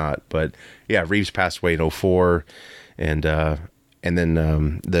like it or not. But yeah, Reeves passed away in 2004, and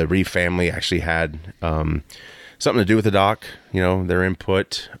then the Reeve family actually had something to do with the doc. Their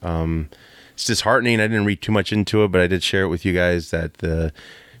input. It's disheartening. I didn't read too much into it, but I did share it with you guys that the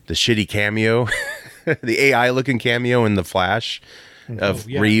shitty cameo, the AI looking cameo in The Flash of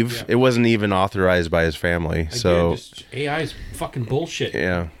Reeve, it wasn't even authorized by his family. Again, so AI is fucking bullshit.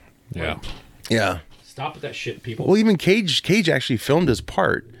 Yeah. Stop with that shit, people. Well, even Cage actually filmed his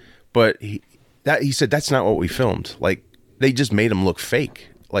part, but he said that's not what we filmed. Like they just made him look fake.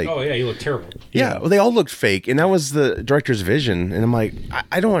 Like, oh yeah, you look terrible. Yeah, well, they all looked fake, and that was the director's vision. And I'm like,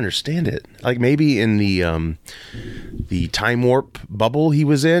 I don't understand it. Like maybe in the time warp bubble he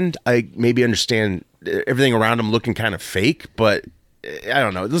was in, I maybe understand everything around him looking kind of fake, but I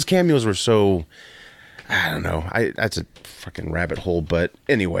don't know. Those cameos were so, I don't know. That's a fucking rabbit hole. But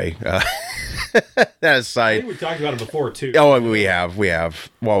anyway, that aside, I think we talked about it before too. Oh, we have.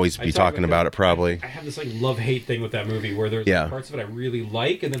 We'll always be talking about it probably. I have this like love-hate thing with that movie where there's like, parts of it I really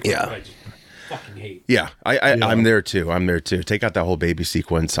like, and then parts of it I just fucking hate. Yeah, I'm there too. Take out that whole baby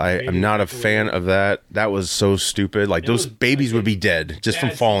sequence. I'm not a fan of that. That was so stupid. Like those babies would be dead just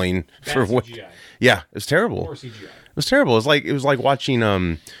from falling for what? Yeah, it was terrible. Or CGI. It was terrible. It was like watching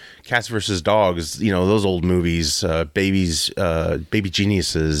Cats versus Dogs. You know, those old movies, Baby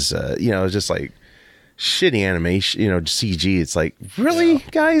Geniuses. You know, just like shitty animation. You know, CG. It's like, really,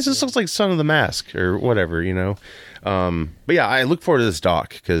 guys, this looks like Son of the Mask or whatever. You know. But yeah, I look forward to this doc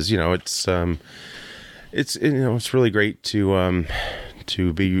because, you know, it's really great to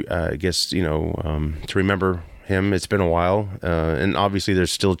be, I guess, you know, to remember him. It's been a while. And obviously they're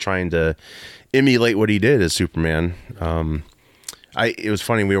still trying to emulate what he did as Superman. It was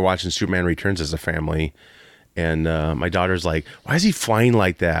funny. We were watching Superman Returns as a family and, my daughter's like, why is he flying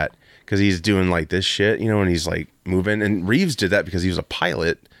like that? Cause he's doing like this shit, you know, and he's like moving, and Reeves did that because he was a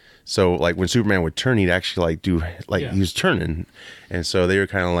pilot. So like when Superman would turn, he'd actually like do like he was turning, and so they were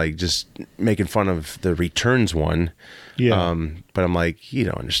kind of like just making fun of the Returns one. Yeah. But I'm like, you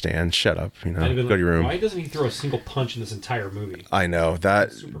don't understand. Shut up. You know, go to your room. Why doesn't he throw a single punch in this entire movie? I know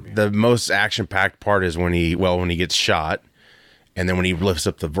that the most action packed part is when he gets shot, and then when he lifts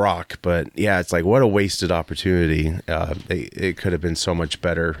up the rock. But yeah, it's like what a wasted opportunity. It could have been so much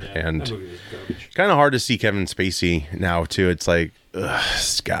better, and kind of hard to see Kevin Spacey now too. It's like. Ugh,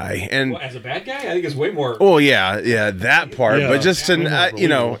 this guy and as a bad guy, I think it's way more. Oh yeah, that part. Yeah, but just to you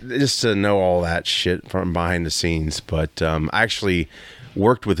know, just to know all that shit from behind the scenes. But I actually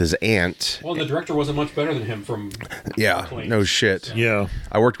worked with his aunt. Well, the director wasn't much better than him from. Yeah, no shit. So. Yeah,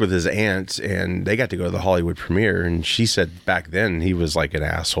 I worked with his aunt, and they got to go to the Hollywood premiere. And she said back then he was like an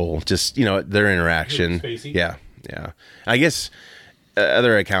asshole. Just you know their interaction. Yeah. I guess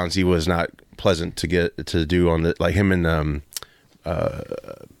other accounts he was not pleasant to get to do on the like him and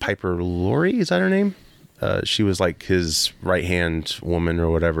Piper Laurie, is that her name? She was like his right hand woman or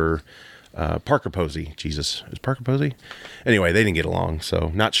whatever. Parker Posey, Jesus, is Parker Posey? Anyway, they didn't get along,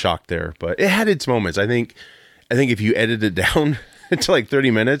 so not shocked there, but it had its moments. I think if you edited it down to like 30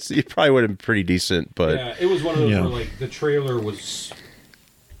 minutes, it probably would have been pretty decent. But yeah, it was one of those where like the trailer was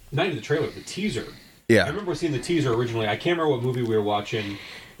not even the trailer, the teaser. Yeah, I remember seeing the teaser originally. I can't remember what movie we were watching.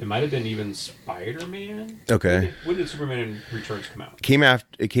 It might have been even Spider-Man. Okay. When did Superman Returns come out?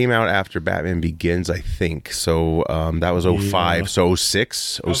 It came out after Batman Begins, I think. So that was 05. So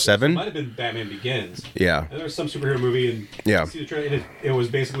 06, 07. So it might have been Batman Begins. Yeah. And there was some superhero movie, and you see the trailer, and it was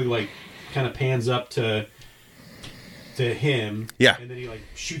basically like kind of pans up to him. Yeah. And then he like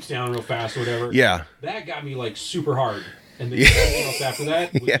shoots down real fast or whatever. Yeah. That got me like super hard. And then everything else after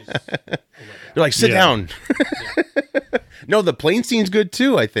that was just You're like, sit down. No, the plane scene's good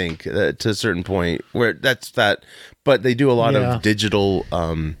too, I think, to a certain point where that's that, but they do a lot of digital,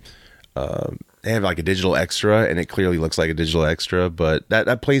 they have like a digital extra and it clearly looks like a digital extra, but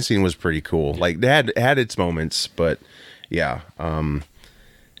that plane scene was pretty cool. Like they had its moments, but yeah.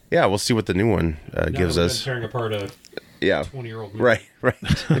 We'll see what the new one gives us. Tearing apart a 20-year-old movie. Right.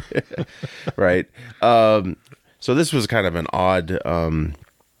 Right. So this was kind of an odd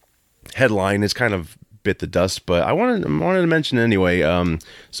headline. It's kind of bit the dust, but I wanted to mention anyway.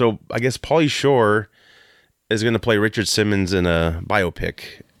 So I guess Pauly Shore is going to play Richard Simmons in a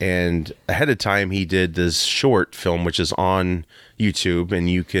biopic, and ahead of time he did this short film which is on YouTube, and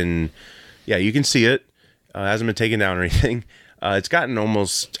you can see it. It hasn't been taken down or anything. It's gotten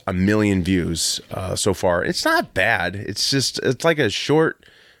almost 1 million views so far. It's not bad. It's like a short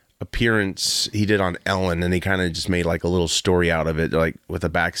appearance he did on Ellen, and he kind of just made like a little story out of it, like with a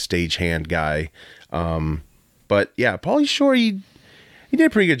backstage hand guy. But yeah, Pauly Shore, he did a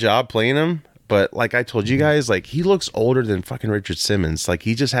pretty good job playing him. But like I told you guys, like he looks older than fucking Richard Simmons. Like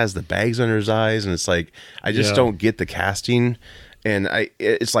he just has the bags under his eyes, and it's like I just don't get the casting. And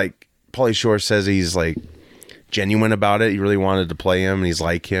it's like Pauly Shore says he's like genuine about it. He really wanted to play him, and he's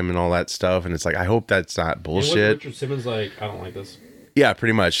like him, and all that stuff. And it's like I hope that's not bullshit. Richard Simmons like I don't like this. Yeah,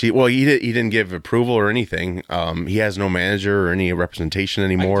 pretty much. He didn't give approval or anything. He has no manager or any representation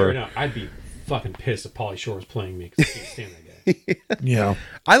anymore. I'd be fucking pissed if Pauly Shore was playing me because I can't stand that guy. Yeah,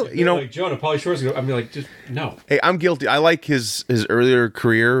 like Jonah, Pauly Shore's. I mean, like just no. Hey, I'm guilty. I like his earlier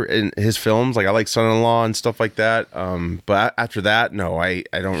career in his films. Like I like Son-in-Law and stuff like that. But after that, no, I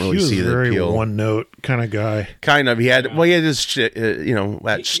don't really see the appeal. Very one note kind of guy. Kind of. He had his shtick,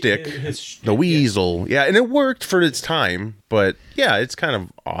 that shtick, the weasel. Yeah, and it worked for its time. But yeah, it's kind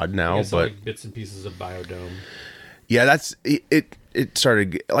of odd now. But like bits and pieces of Biodome. Yeah, that's it. it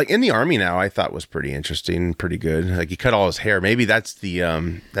started like in the army now. I thought was pretty interesting, pretty good. Like he cut all his hair. Maybe that's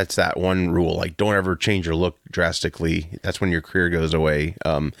that's that one rule. Like don't ever change your look drastically. That's when your career goes away.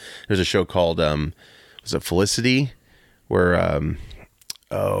 There's a show called was it Felicity, where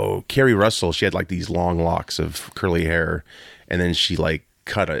Carrie Russell, she had like these long locks of curly hair, and then she like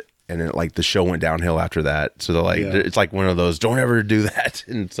cut it, and then like the show went downhill after that. So they're like, it's like one of those, don't ever do that.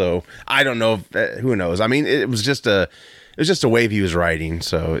 And so I don't know if, who knows. I mean, it was just a wave he was riding.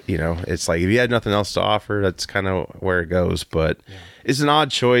 So, you know, it's like if he had nothing else to offer, that's kind of where it goes. But it's an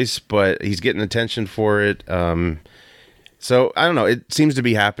odd choice, but he's getting attention for it. So I don't know. It seems to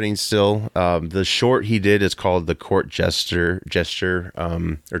be happening still. The short he did is called The Court Jester.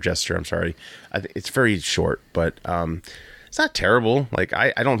 I'm sorry. I think it's very short, but it's not terrible. Like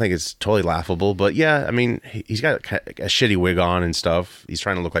I don't think it's totally laughable, but yeah, I mean, he's got a shitty wig on and stuff. He's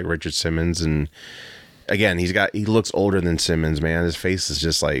trying to look like Richard Simmons, and again, he looks older than Simmons. Man, his face is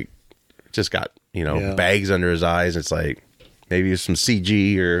just got bags under his eyes. It's like maybe some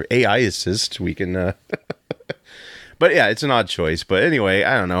CG or AI assist. We can. But yeah, it's an odd choice. But anyway,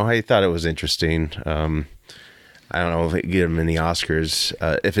 I don't know. I thought it was interesting. I don't know if it get him in the Oscars,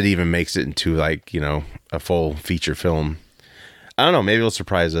 if it even makes it into like, a full feature film. I don't know. Maybe it'll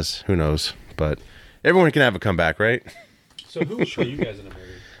surprise us. Who knows? But everyone can have a comeback, right? So who would play you guys in a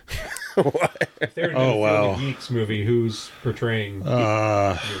movie? What? If they're doing the GEEKS movie, who's portraying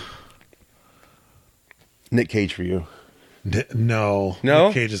you? Nick Cage for you. No.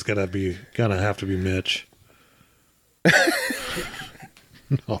 Nick Cage is gonna have to be Mitch.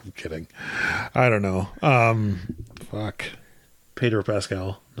 No, I'm kidding. I don't know. Fuck. Pedro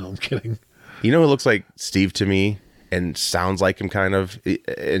Pascal. No, I'm kidding. You know who looks like Steve to me and sounds like him kind of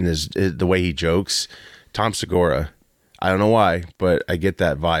in the way he jokes? Tom Segura. I don't know why, but I get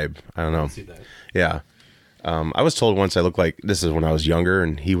that vibe. I don't know. I see that. Yeah. I was told once I looked like, this is when I was younger,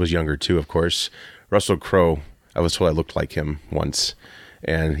 and he was younger too, of course. Russell Crowe, I was told I looked like him once.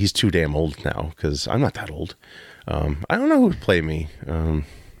 And he's too damn old now, because I'm not that old. I don't know who would play me. I have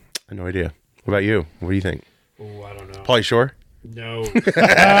no idea. What about you? What do you think? Oh, I don't know. Pauly Shore? No.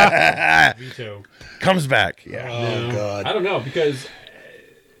 Veto. Comes back. Yeah. No. God. I don't know, because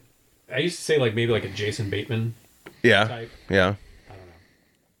I used to say like maybe like a Jason Bateman type. Yeah. I don't know.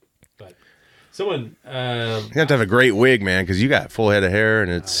 But someone you have to have a great wig, man, because you got full head of hair,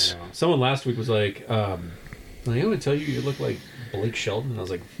 and it's someone last week was like, I want to tell you look like Blake Shelton. And I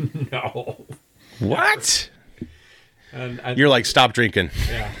was like, no. What? And you're like, stop drinking.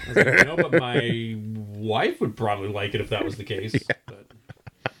 Yeah. I was like, no, but my wife would probably like it if that was the case. Yeah. But.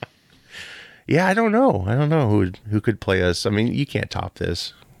 Yeah, I don't know. I don't know who could play us. I mean, you can't top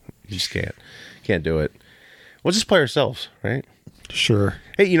this. You just can't do it. We'll just play ourselves, right? Sure.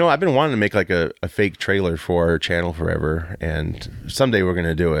 Hey, I've been wanting to make like a fake trailer for our channel forever, and someday we're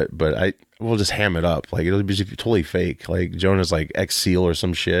gonna do it. But we'll just ham it up. Like it'll be just totally fake. Like Jonah's like ex-SEAL or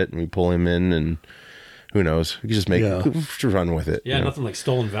some shit, and we pull him in, and who knows? We can just make run with it. Yeah, nothing like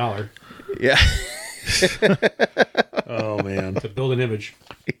stolen valor. Yeah. Oh man, to build an image,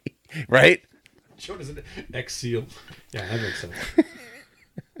 right? Jonah's an ex-SEAL. Yeah, that makes sense.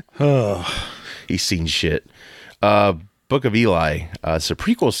 Oh, he's seen shit. Book of Eli. It's a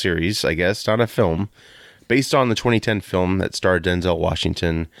prequel series, I guess, not a film, based on the 2010 film that starred Denzel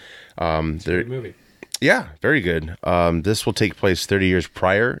Washington. Good movie. Yeah, very good. This will take place 30 years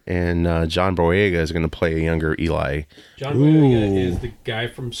prior, and John Boyega is going to play a younger Eli. John Boyega is the guy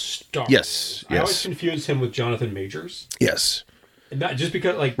from Star Wars. Yes. I always confuse him with Jonathan Majors. Yes. And not just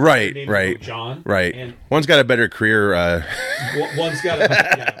because, like, right, John. Right. And one's got a better career. One's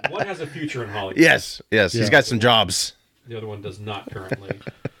got one has a future in Hollywood. Yes. He's got some jobs. The other one does not currently.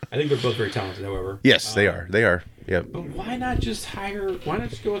 I think they're both very talented, however. Yes, they are. Yep. But why not just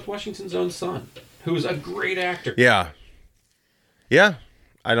go with Washington's own son, who's a great actor? Yeah.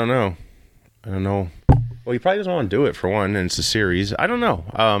 I don't know. Well, he probably doesn't want to do it for one, and it's a series. I don't know.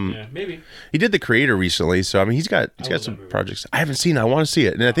 Yeah, maybe. He did The Creator recently, so I mean, he's got some projects. I haven't seen it. I want to see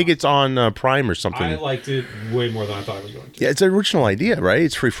it, and I think it's on Prime or something. I liked it way more than I thought I was going to. Yeah, it's an original idea, right?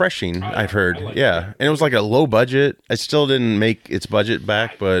 It's refreshing. I've heard. And it was like a low budget. It still didn't make its budget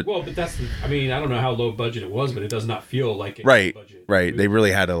back, but but that's. I don't know how low budget it was, but it does not feel like it. Right. Budget. Right. They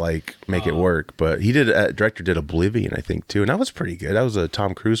really had to like make it work, but director did Oblivion, I think, too, and that was pretty good. That was a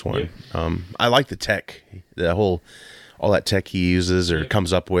Tom Cruise one. Yeah. I like the tech, all that tech he uses or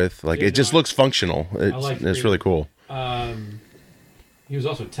comes up with. Like it just looks functional. It's really cool. He was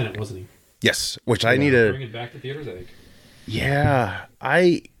also a Tenet, wasn't he? Yes, which I need to bring it back to theaters, I think. Yeah,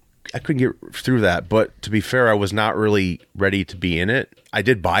 I couldn't get through that, but to be fair, I was not really ready to be in it. I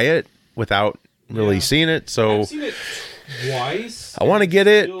did buy it without really seeing it, so I've seen it twice. I want to get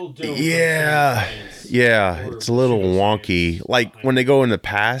it. Yeah. It's a little wonky. Like when they go in the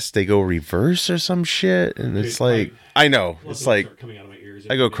past, they go reverse or some shit, and it's like I know. It's like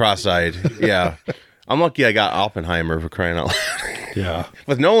I go cross-eyed. Yeah. I'm lucky I got Oppenheimer, for crying out loud. Yeah.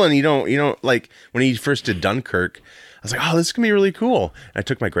 With Nolan, you don't like when he first did Dunkirk, I was like, oh, this is gonna be really cool. And I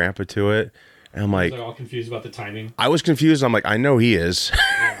took my grandpa to it, and I'm like, all confused about the timing. I was confused. I'm like, I know he is,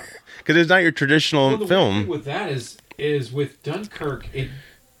 because it's not your traditional the film. Thing with that is with Dunkirk,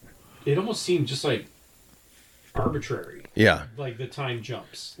 it almost seemed just like arbitrary. Yeah. Like the time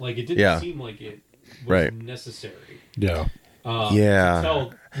jumps. Like it didn't seem like it was necessary. Yeah. To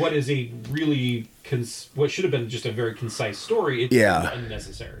tell what is a really what should have been just a very concise story. It's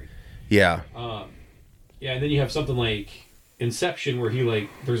unnecessary. Yeah. And then you have something like Inception, where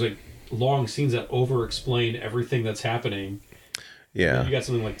there's like long scenes that over-explain everything that's happening. Yeah. And you got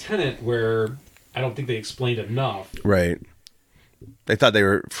something like Tenet, where I don't think they explained enough. Right. They thought they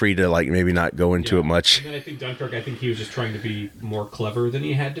were free to like maybe not go into it much. And then I think Dunkirk, he was just trying to be more clever than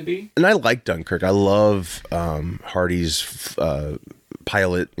he had to be. And I like Dunkirk. I love Hardy's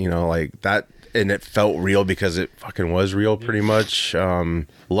pilot, like that, and it felt real because it fucking was real pretty much.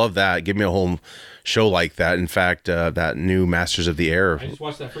 Love that. Give me a whole show like that. In fact, that new Masters of the Air. I just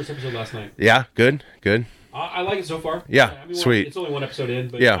watched that first episode last night. Yeah, good. I like it so far. Yeah, sweet. It's only one episode in,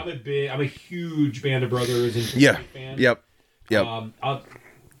 but yeah. I'm a huge Band of Brothers and fan. Yep.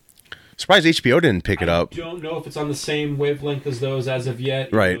 Surprised HBO didn't pick it up. I don't know if it's on the same wavelength as those as of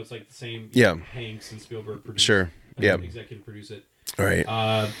yet. Right. It's like the same. Hanks and Spielberg produce. Sure. Yeah. Executive produce it. Right.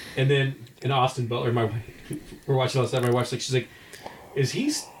 And then in Austin Butler, we're watching last night. My wife's like, she's like, is he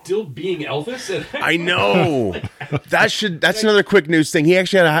still being Elvis? And I know. That's another quick news thing. He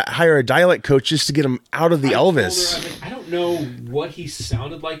actually had to hire a dialect coach just to get him out of the Elvis. I don't know what he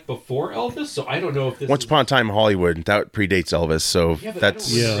sounded like before Elvis, so I don't know if this Once Upon a Time in Hollywood, that predates Elvis, so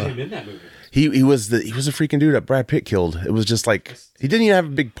that's I don't remember him in that movie. He was a freaking dude that Brad Pitt killed. It was just like he didn't even have a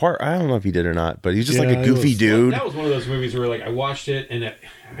big part. I don't know if he did or not, but he's just like a goofy dude. That was one of those movies where like I watched it and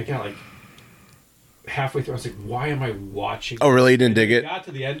I got like halfway through, I was like, why am I watching? Oh, really? You didn't dig it? I got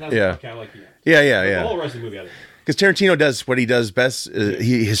to the end, and I was like, okay, I like the end. Yeah. The whole rest of the movie, I didn't. Because Tarantino does what he does best.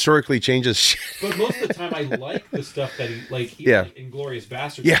 He historically changes shit. But most of the time, I like the stuff that he, like, Inglourious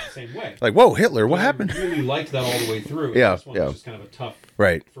Basterds the same way. Like, whoa, Hitler, what happened? I really liked that all the way through. Yeah, this one was just kind of a tough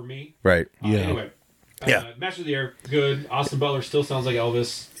for me. Right. Anyway, Master of the Air, good. Austin Butler still sounds like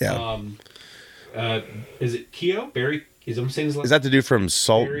Elvis. Yeah. Is it Keogh? Barry? Is that the dude from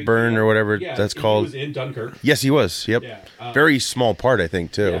Saltburn or whatever that's called? He was in Dunkirk. Yes, he was. Yep. Yeah. Very small part, I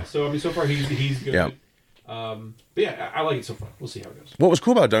think, too. Yeah, so, so far he's good. Yeah. But yeah, I like it so far. We'll see how it goes. What was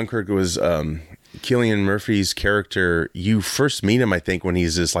cool about Dunkirk was Cillian Murphy's character. You first meet him, I think, when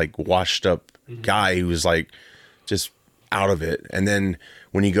he's this like washed up guy who's like just out of it. And then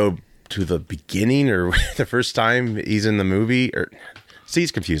when you go to the beginning or the first time he's in the movie,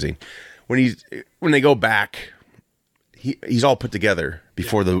 it's confusing. When they go back, he's all put together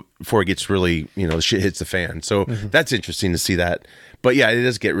before it gets really, the shit hits the fan. So that's interesting to see that. But yeah, it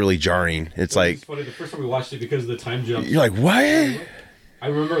does get really jarring. It's funny. The first time we watched it, because of the time jump, you're like, what? I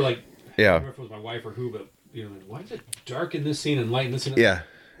remember I don't remember if it was my wife or who, but why is it dark in this scene and light in this scene? Yeah.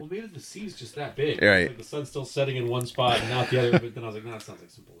 Well, maybe the sea's just that big. Right. Like the sun's still setting in one spot and not the other. But then I was like, no, that sounds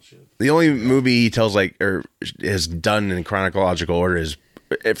like some bullshit. The only movie he tells or is done in chronological order is,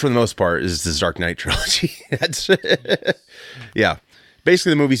 for the most part, is this Dark Knight trilogy. That's yeah.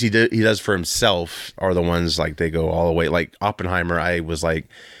 Basically, the movies he does for himself are the ones like they go all the way. Like Oppenheimer, I was like,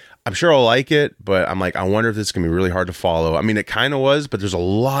 I'm sure I'll like it, but I'm like, I wonder if this is gonna be really hard to follow. I mean, it kind of was, but there's a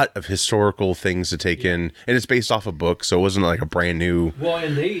lot of historical things to take in, and it's based off a book, so it wasn't like a brand new. Well,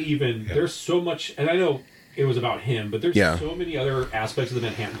 and there's so much, and I know it was about him, but there's so many other aspects of the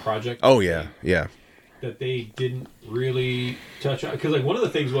Manhattan Project. Oh yeah. That they didn't really touch on, because like one of the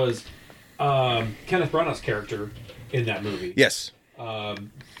things was Kenneth Branagh's character in that movie. Yes.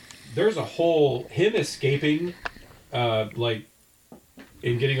 There's a whole him escaping, like,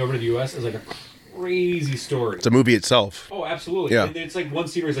 and getting over to the U.S. is like a crazy story. It's a movie itself. Oh, absolutely. Yeah. And it's like one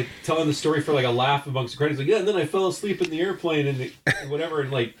scene where he's like telling the story for like a laugh amongst the credits. Like, and then I fell asleep in the airplane and whatever,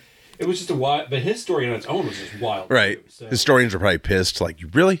 and like it was just a wild. But his story on its own was just wild. Right. Too, so. Historians are probably pissed. Like, you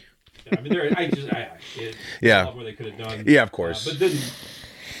really? I mean, where they could have done. Yeah, of course. But then.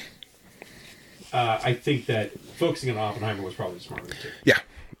 I think that focusing on Oppenheimer was probably smarter too. Yeah,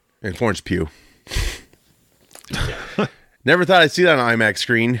 and Florence Pugh. Yeah. Never thought I'd see that on IMAX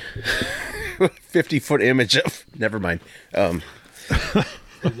screen. 50-foot image of. Never mind. The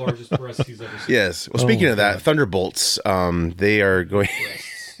largest breast he's ever seen. Yes. Well, speaking of that, Thunderbolts. They are going.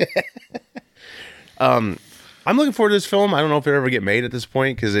 I'm looking forward to this film. I don't know if it'll ever get made at this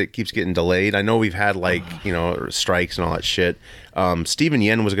point because it keeps getting delayed. I know we've had strikes and all that shit. Steven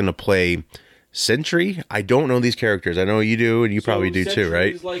Yeun was going to play Sentry. I don't know these characters. I know you do, and you probably do Sentry too,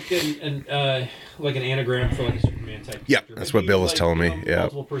 right? Is like an anagram for like a Superman type. Yep, that's what Bill was telling me. Yeah,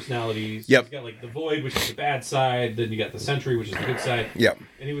 multiple personalities. Yep. He's got like the Void, which is the bad side. Then you got the Sentry, which is the good side. Yep.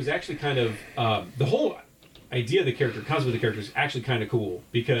 And he was actually kind of the whole idea of the character, concept of the character, is actually kind of cool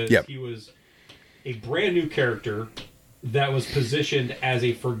because he was a brand new character that was positioned as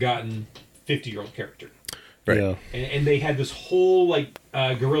a forgotten 50-year-old character. Right. Yeah. And they had this whole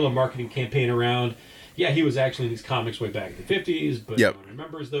guerrilla marketing campaign around. Yeah, he was actually in these comics way back in the 50s, but no one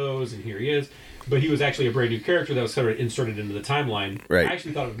remembers those, and here he is. But he was actually a brand new character that was sort of inserted into the timeline. Right. I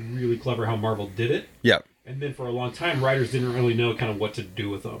actually thought it was really clever how Marvel did it. Yep. And then for a long time, writers didn't really know kind of what to do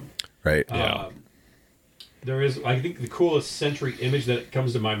with them. Right. There is, I think, the coolest Sentry image that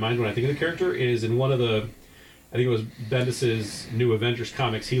comes to my mind when I think of the character is in one of the, I think it was Bendis's New Avengers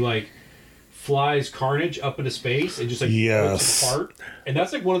comics. He flies Carnage up into space and just rips it apart. And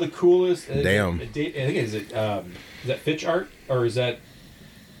that's one of the coolest. Damn. I think is that Fitch art or is that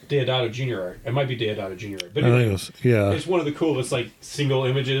Deodato Jr. art? It might be Deodato Jr. art. But I think it was, it's one of the coolest single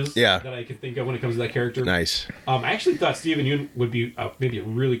images that I can think of when it comes to that character. Nice. I actually thought Steven Yeun would be maybe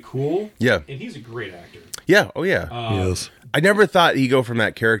really cool. Yeah. And he's a great actor. Yeah. Oh yeah. Yes. I never thought he'd go from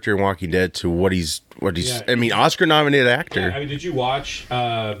that character in Walking Dead to what he's. Yeah. I mean, Oscar-nominated actor. Yeah, did you watch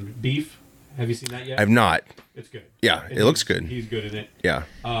Beef? Have you seen that yet? I've not. It's good. Yeah, it looks good. He's good in it. Yeah.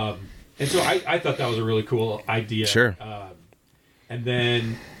 And so I thought that was a really cool idea. Sure. And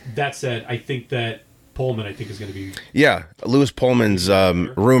then that said, I think that Pullman, is going to be. Yeah, Lewis Pullman's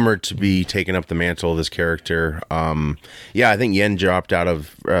rumored to be taking up the mantle of this character. I think Yen dropped out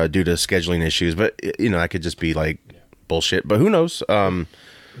of due to scheduling issues, but that could just be bullshit. But who knows?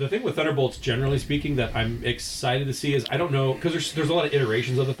 The thing with Thunderbolts, generally speaking, that I'm excited to see is I don't know because there's a lot of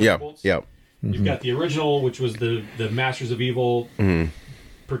iterations of the Thunderbolts. Yeah. You've got the original, which was the Masters of Evil.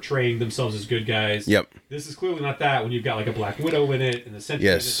 Portraying themselves as good guys. Yep. This is clearly not that. When you've got a Black Widow in it and the Sentry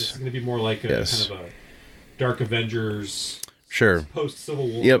in it, this is going to be more like a kind of a Dark Avengers. Sure. Post Civil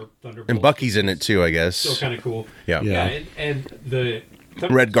War. Yep. Thunderbolts. And Bucky's in it too, I guess. Still kind of cool. Yeah. And the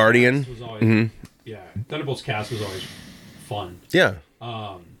Red Guardian. Was always, Thunderbolts cast was always fun. Yeah.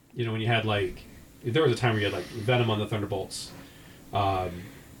 When you had there was a time where you had Venom on the Thunderbolts.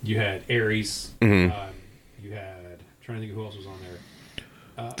 You had Ares. You had. I'm trying to think of who else was on there.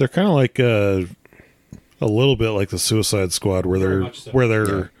 They're kind of a little bit like the Suicide Squad, where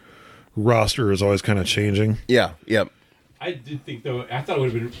their roster is always kind of changing. Yeah. Yep. I did think though. I thought it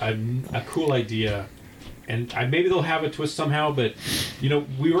would have been a cool idea, and maybe they'll have a twist somehow. But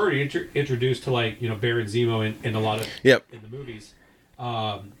we were already introduced to Baron Zemo in a lot of in the movies.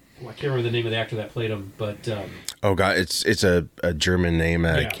 I can't remember the name of the actor that played him, but oh god, it's a German name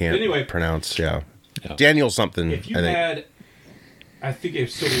I can't pronounce. Yeah. Daniel something. If you I think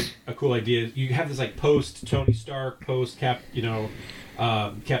it's still a cool idea. You have this post Tony Stark, post Captain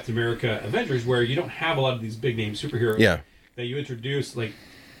America Avengers, where you don't have a lot of these big name superheroes. Yeah. That you introduce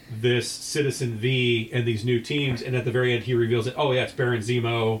this Citizen V and these new teams, and at the very end he reveals it. Oh yeah, it's Baron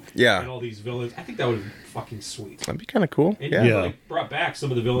Zemo. Yeah. And all these villains. I think that would have been fucking sweet. That'd be kind of cool. And brought back some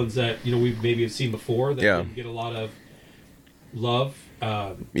of the villains that we maybe have seen before that didn't get a lot of love.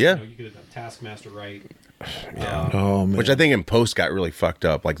 You could have done Taskmaster right. Which I think in post got really fucked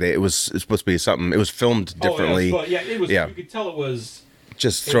up. It's supposed to be something. It was filmed differently. It was. You could tell it was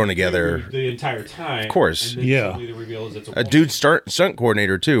just thrown together the entire time. Of course, and then suddenly the reveal is it's a dude stunt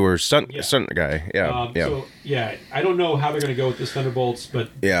coordinator too, or stunt guy. So I don't know how they're going to go with this Thunderbolts, but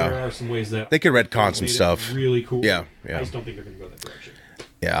there are some ways that they could retcon some stuff. Really cool. Yeah. I just don't think they're going to go that direction.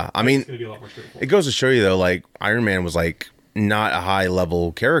 Yeah, I mean, it's going to be a lot more straightforward. It goes to show you though, Iron Man was not a high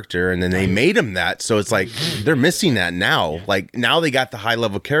level character, and then they made him that, so it's they're missing that now. Now they got the high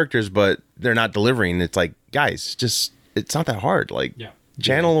level characters, but they're not delivering. It's guys, just it's not that hard.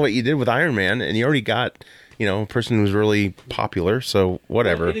 Channel what you did with Iron Man, and you already got a person who's really popular, so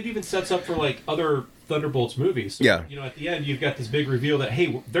whatever. And it even sets up for other Thunderbolts movies. So, at the end you've got this big reveal that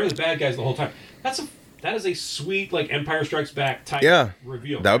hey, they're the bad guys the whole time. That is a sweet Empire Strikes Back type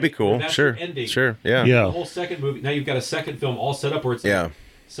reveal. That would be cool. Sure. Ending. Sure. Yeah. The whole second movie. Now you've got a second film all set up where it's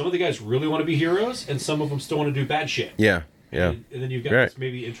some of the guys really want to be heroes, and some of them still want to do bad shit. Yeah. And then you've got this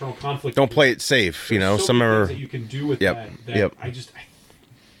maybe internal conflict. Don't play it safe. There's some are that you can do with that.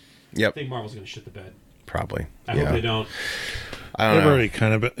 I think Marvel's going to shit the bed. Probably. I hope they don't. I don't know. They've already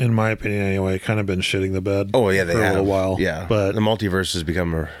kind of, in my opinion anyway, been shitting the bed. Oh yeah, they for have a little while. Yeah, but the multiverse has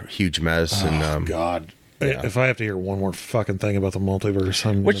become a huge mess. And God, If I have to hear one more fucking thing about the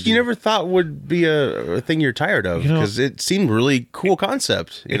multiverse, which you never thought would be a thing you're tired of, because it seemed really cool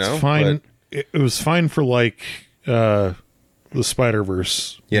concept. It's fine. It was fine for like the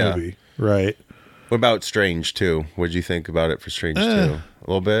Spider-Verse movie, right? What about Strange 2? What did you think about it for Strange 2? A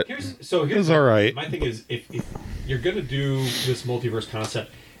little bit. Here's all right. My thing is, if you're gonna do this multiverse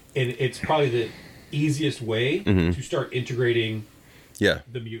concept, and it's probably the easiest way to start integrating, the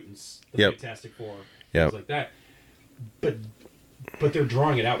mutants, the Fantastic Four, things like that. But they're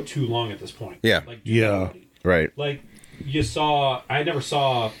drawing it out too long at this point. Yeah. Right. Like I never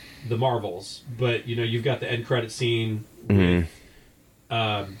saw the Marvels, but you've got the end credit scene with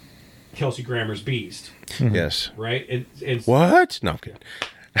Kelsey Grammer's Beast. Yes. Right? And what? No, I'm kidding.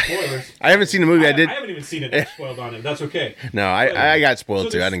 Spoilers. I haven't seen the movie. I haven't even seen it. Spoiled on it. That's okay. No, I got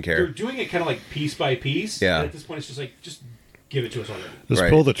spoiled too. I didn't care. They're doing it kind of like piece by piece. Yeah. And at this point, it's just like, just give it to us already. Just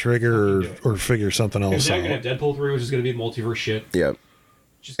pull the trigger or figure something else out. They're going to have Deadpool 3, which is going to be multiverse shit. Yeah.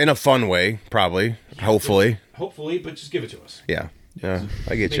 In a fun way, probably. Hopefully. Hopefully, but just give it to us. Yeah. Yeah,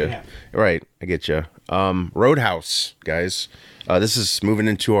 I get you. Right, I get you. Roadhouse, guys. This is moving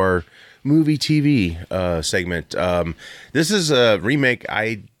into our movie TV segment. This is a remake.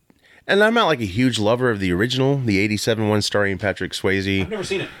 And I'm not like a huge lover of the original, the 87 one starring Patrick Swayze. I've never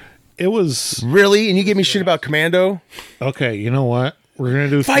seen it. It was really, and you give me shit about Commando. Okay, you know what? We're gonna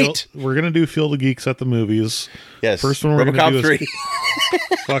do Fight. We're gonna do Field of Geeks at the movies. Yes. First one we're gonna do 3. is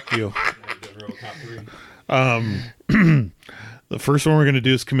fuck you. The first one we're gonna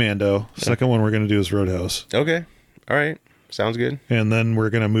do is Commando. Second one we're gonna do is Roadhouse. Okay. All right. Sounds good. And then we're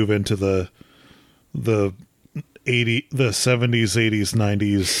gonna move into the 70s, 80s,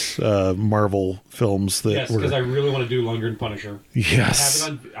 90s Marvel films that because I really want to do Lundgren Punisher. Yes.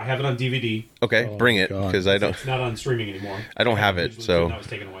 I have it on DVD. Okay, bring it, because I don't. It's not on streaming anymore. I don't have it, so that was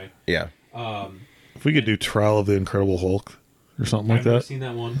taken away. Yeah. If we could do Trial of the Incredible Hulk or something like I've that, never seen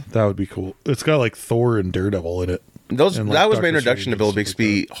that one. That would be cool. It's got like Thor and Daredevil in it. That was my introduction to Bill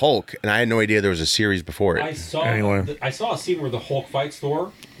Bixby Hulk, and I had no idea there was a series before it. I saw a scene where the Hulk fights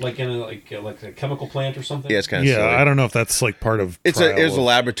Thor, like in a chemical plant or something. Yeah, it's kind of silly. I don't know if that's like part of. It was a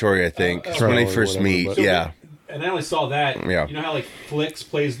laboratory, I think, when they first meet. So and I only saw that. Yeah. You know how like Flicks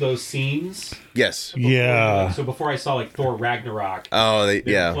plays those scenes. Yes. Yeah. So before I saw like Thor Ragnarok. Oh, they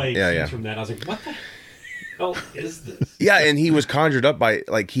were playing scenes from that. I was like, what the hell is this? Yeah, and he was conjured up by,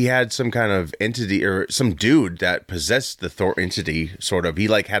 like, he had some kind of entity or some dude that possessed the Thor entity, sort of. He,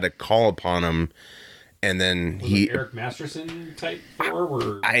 like, had to call upon him, and then was it Eric Masterson type Thor?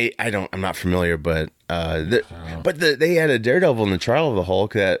 Or? I'm not familiar, but they had a Daredevil in the Trial of the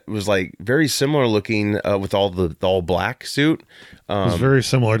Hulk that was, like, very similar looking with the all black suit. It was very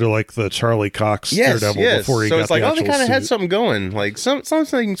similar to like the Charlie Cox Daredevil before he got the actual suit. So it's like, they kind of had something going. Like some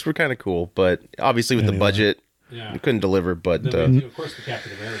things were kind of cool, but obviously with the budget, we couldn't deliver. But of course, the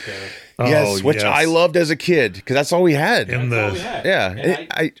Captain America. Yes, which I loved as a kid because that's all we had.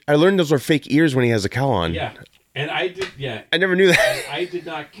 I learned those were fake ears when he has a cowl on. Yeah. And I did, I never knew that. I did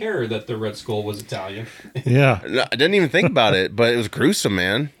not care that the Red Skull was Italian. Yeah. No, I didn't even think about it, but it was gruesome,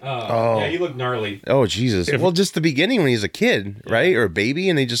 man. Yeah, he looked gnarly. Oh, Jesus. Well, just the beginning when he's a kid, right? Or a baby,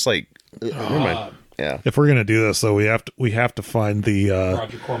 and they just like, never mind. Yeah. If we're gonna do this, though, we have to find the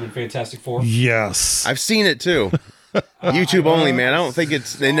Roger Corman Fantastic Four. Yes. I've seen it too. YouTube only, man. I don't think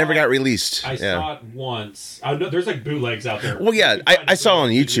they never got released. I saw it once. I know there's like bootlegs out there. Well, yeah, I saw it on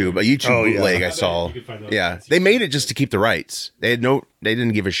YouTube. A YouTube bootleg I saw. Yeah, they made it just to keep the rights. They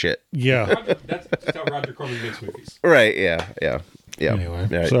didn't give a shit. Yeah, that's how Roger Corman makes movies. Right? Yeah. Anyway,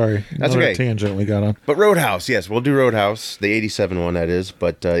 right. Sorry, that's okay. Tangent we got on. But Roadhouse, yes, we'll do Roadhouse, the '87 one that is.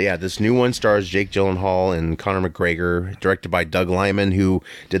 But this new one stars Jake Gyllenhaal and Conor McGregor, directed by Doug Liman, who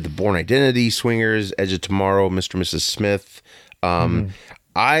did The Bourne Identity, Swingers, Edge of Tomorrow, Mr. and Mrs. Smith. I'm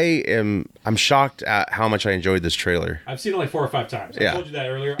shocked at how much I enjoyed this trailer. I've seen it like 4 or 5 times. I told you that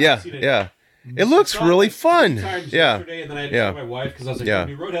earlier. Yeah. It looks really fun. Yesterday, and then I had to tell my wife because I was like, "The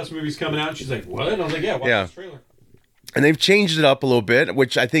new Roadhouse movie's coming out." And she's like, "What?" And I was like, "Yeah, watch this trailer." And they've changed it up a little bit,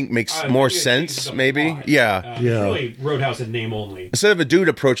 which I think makes more sense, maybe. It's really Roadhouse in name only. Instead of a dude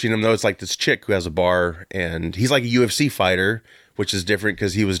approaching him, though, it's like this chick who has a bar, and he's like a UFC fighter, which is different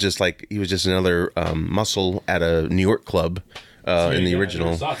because he was just another muscle at a New York club in the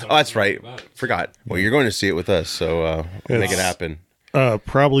original. Oh, that's right. Forgot. Well, you're going to see it with us, so we'll make it happen.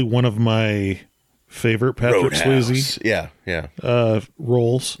 Probably one of my favorite Patrick Swayze.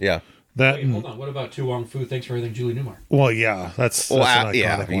 Roles. Yeah. Wait, hold on. What about Tu Wong Fu? Thanks for everything, Julie Newmar. Well, yeah, that's you got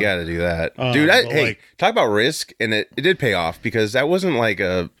to do that, dude. Talk about risk, and it did pay off because that wasn't like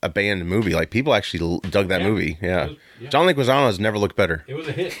a banned movie. Like people actually dug that movie. Yeah, John Leguizamo has never looked better. It was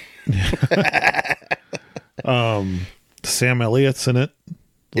a hit. Sam Elliott's in it.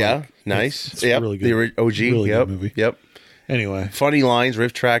 Yeah, nice. It's really good. The OG. Really Yep. good movie. Yep. Anyway, funny lines.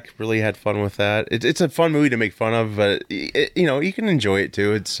 Riff Track really had fun with that. It's a fun movie to make fun of, but you can enjoy it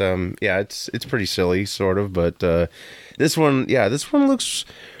too. It's it's pretty silly, sort of. But this one looks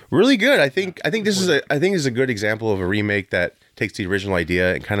really good. I think this is a good example of a remake that takes the original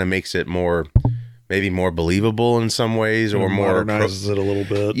idea and kind of makes it maybe more believable in some ways, or more modernizes it a little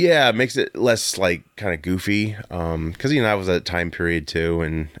bit. Yeah, it makes it less like kind of goofy. Because that was a time period too,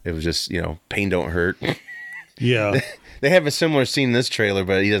 and it was just pain don't hurt. Yeah. They have a similar scene in this trailer,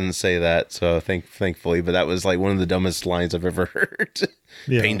 but he doesn't say that, so thankfully. But that was like one of the dumbest lines I've ever heard.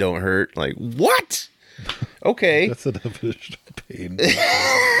 Yeah. Pain don't hurt. Like, what? Okay. That's the definition of pain.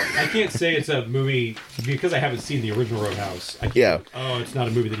 I can't say it's a movie because I haven't seen the original Roadhouse. It's not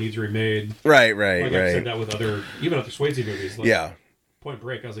a movie that needs remade. Right. I've said that with even other Swayze movies. Like Point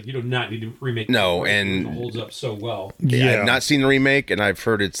Break. I was like, you do not need to remake. No, and it holds up so well. Yeah, I've not seen the remake, and I've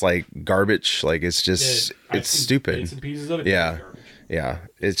heard it's like garbage. Like it's just it's stupid. Bits and pieces of it. Yeah.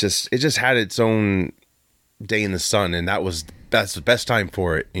 It just had its own day in the sun, and that's the best time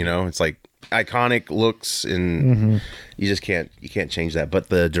for it. It's like iconic looks, and you can't change that. But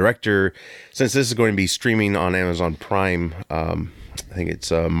the director, since this is going to be streaming on Amazon Prime, I think it's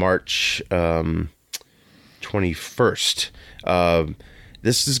March 21st.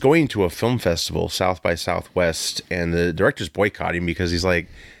 This is going to a film festival, South by Southwest, and the director's boycotting because he's like,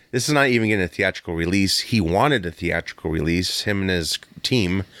 this is not even getting a theatrical release. He wanted a theatrical release, him and his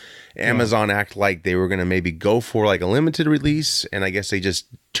team. Amazon act like they were going to maybe go for like a limited release, and I guess they just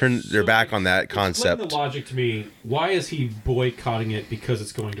turned their back on that concept. Explain the logic to me. Why is he boycotting it because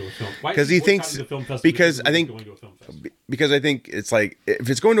it's going to a film? Because he thinks the film festival because I think going to a film festival? Because I think it's like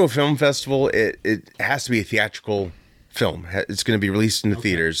if it's going to a film festival, it has to be a theatrical film. It's going to be released in the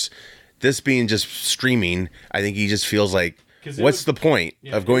theaters. This being just streaming, I think he just feels like, what's the point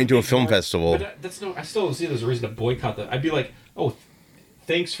of going to a film festival? But I still don't see it as a reason to boycott that. I'd be like,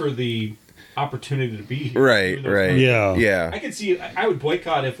 thanks for the opportunity to be here. Right. Yeah. I could see. I would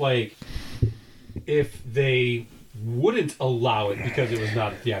boycott if they wouldn't allow it because it was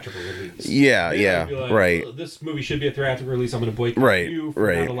not a theatrical release. Yeah. Like, right. This movie should be a theatrical release. I'm going to boycott you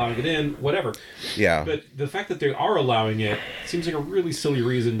for not allowing it in. Whatever. Yeah. But the fact that they are allowing it seems like a really silly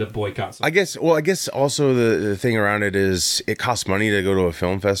reason to boycott something. I guess also the thing around it is it costs money to go to a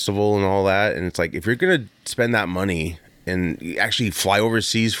film festival and all that, and it's like if you're going to spend that money and actually fly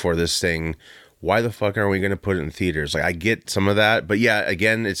overseas for this thing, why the fuck are we going to put it in theaters? Like, I get some of that, but yeah,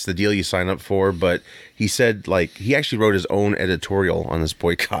 again, it's the deal you sign up for. But he said, like, he actually wrote his own editorial on this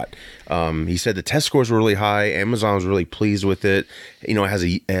boycott. He said the test scores were really high. Amazon was really pleased with it. It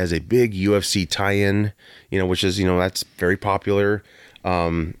has a big UFC tie-in, which is, that's very popular.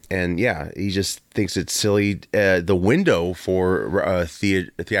 And yeah, he just thinks it's silly. The window for a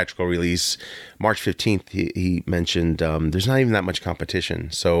theatrical release, March 15th, he mentioned, there's not even that much competition.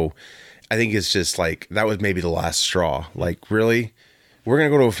 So I think it's just like, that was maybe the last straw. Like, really? We're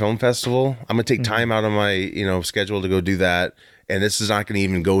going to go to a film festival. I'm going to take time out of my, schedule to go do that. And this is not going to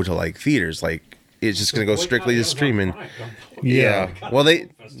even go to like theaters. Like, it's just going to go strictly to streaming. Yeah. Well, they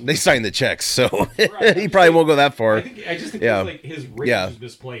signed the checks, so he probably won't go that far. I just think it's like his range is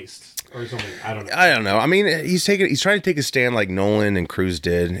misplaced or something. I don't know. I mean, he's trying to take a stand like Nolan and Cruise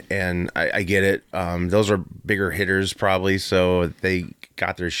did, and I get it. Those are bigger hitters probably, so they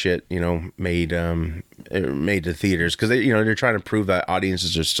got their shit, made to theaters because they're trying to prove that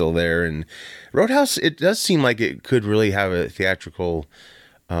audiences are still there. And Roadhouse, it does seem like it could really have a theatrical.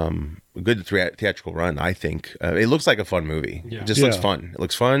 Good theatrical run, I think. It looks like a fun movie. Yeah. It just looks fun. It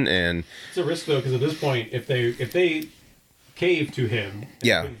looks fun, and it's a risk though because at this point, if they cave to him, in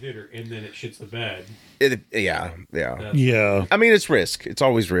the theater, and then it shits the bed. Yeah. I mean, it's risk. It's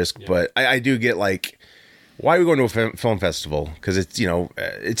always risk, but I do get like, why are we going to a film festival? Because it's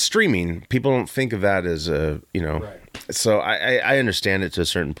it's streaming. People don't think of that as a Right. So I understand it to a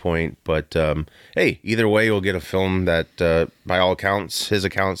certain point, but hey, either way, you'll get a film that, by all accounts, his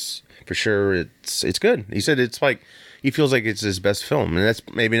accounts for sure, it's good. He said it's like he feels like it's his best film, and that's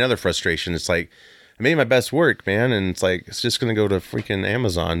maybe another frustration. It's like I made my best work, man, and it's like it's just gonna go to freaking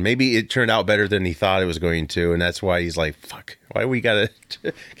Amazon. Maybe it turned out better than he thought it was going to, and that's why he's like, "Fuck, why we gotta?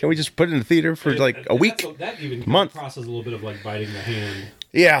 Can we just put it in the theater for like a week, that even month?" Crosses a little bit of like biting the hand.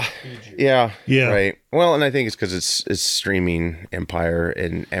 Yeah. Right. Well, and I think it's because it's streaming empire,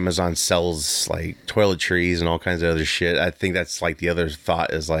 and Amazon sells like toiletries and all kinds of other shit. I think that's like the other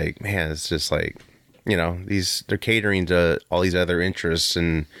thought is like, man, it's just like, they're catering to all these other interests,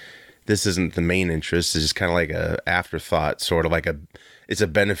 and this isn't the main interest. It's just kind of like a afterthought, sort of like it's a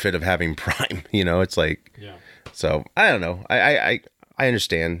benefit of having Prime. It's like, yeah. So I don't know. I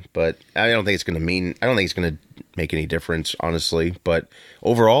understand, but I don't think it's going to make any difference, honestly. But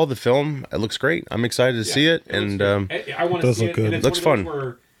overall, the film, it looks great. I'm excited to see it, and I want to see it. And it looks fun.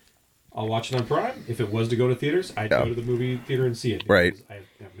 Where I'll watch it on Prime. If it was to go to theaters, I'd go to the movie theater and see it. Right. I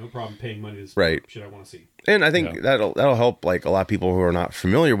have no problem paying money to see shit I want to see. And I think that'll help like a lot of people who are not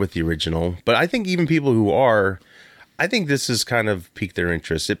familiar with the original. But I think even people who are, I think this has kind of piqued their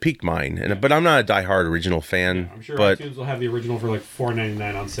interest. It piqued mine, but I'm not a diehard original fan. Yeah, I'm sure but iTunes will have the original for like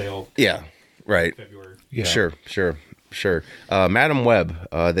 $4.99 on sale. Yeah, right. February. Yeah. Sure. Madam Web,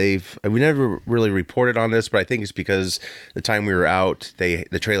 we never really reported on this, but I think it's because the time we were out, the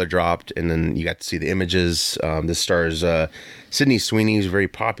trailer dropped, and then you got to see the images. This stars Sydney Sweeney, who's very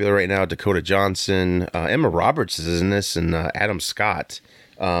popular right now, Dakota Johnson, Emma Roberts is in this, and Adam Scott.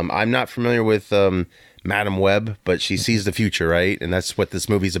 I'm not familiar with Madam Web, but she sees the future, right? And that's what this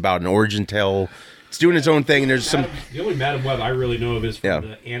movie's about, an origin tale. It's doing its own thing, and there's the only Madam Web I really know of is from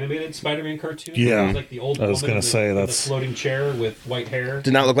the animated Spider-Man cartoon. Yeah, it was like the old I was going to say that's the floating chair with white hair.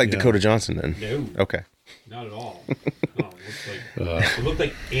 Did not look like Dakota Johnson then. No. Okay. Not at all. No, it looked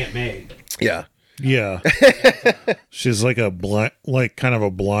like Aunt May. Yeah. Yeah. She's like kind of a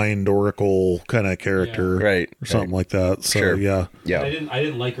blind oracle kind of character, right? Or something like that. So yeah. I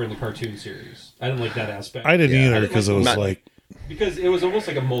didn't like her in the cartoon series. I didn't like that aspect. I didn't either because it was because it was almost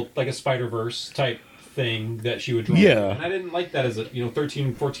like a Spider-Verse type thing that she would draw. Yeah. And I didn't like that as a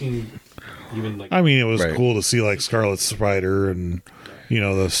 13, 14, even like. I mean, it was cool to see like Scarlet Spider and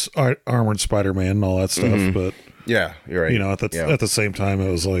the armored Spider-Man and all that stuff, but. Yeah, you're right. At the same time,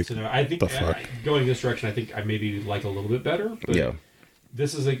 it was like, I think the fuck? Going this direction, I think I maybe like a little bit better. But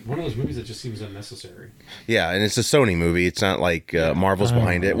this is like one of those movies that just seems unnecessary. Yeah, and it's a Sony movie. It's not like Marvel's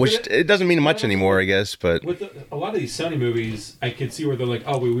behind it, which it doesn't mean much anymore, I guess. But with a lot of these Sony movies, I could see where they're like,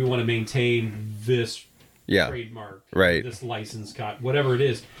 oh, we want to maintain this trademark, right? This license cut, whatever it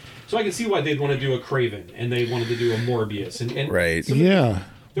is. So I can see why they'd want to do a Craven and they wanted to do a Morbius and right.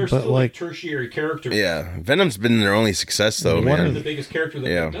 They're still like tertiary characters. Yeah, Venom's been their only success though. One of the biggest characters that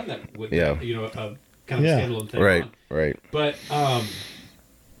they've done that with. A kind of standalone thing. Right. But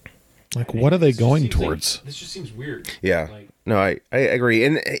like, what are they going towards? This just seems weird. Yeah. No, I agree.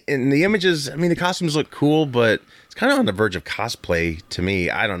 And the images, I mean, the costumes look cool, but it's kind of on the verge of cosplay to me.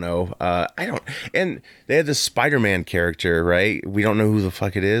 I don't know. And they had this Spider-Man character, right? We don't know who the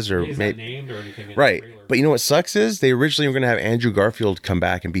fuck it is, or he's not named or anything. Right. But you know what sucks is they originally were going to have Andrew Garfield come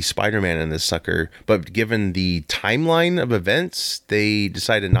back and be Spider-Man in this sucker, but given the timeline of events, they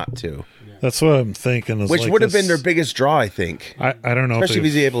decided not to. That's what I'm thinking. Which would have been their biggest draw, I think. I don't know, especially if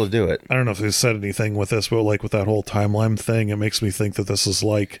he's able to do it. I don't know if they said anything with this, but like with that whole timeline thing, it makes me think that this is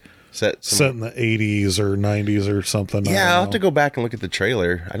like set in the 80s or 90s or something. Yeah, I'll have to go back and look at the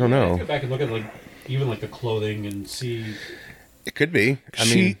trailer. I don't know. Go back and look at even the clothing and see. It could be. I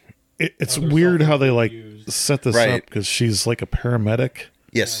mean, it's weird how they set this up because she's like a paramedic.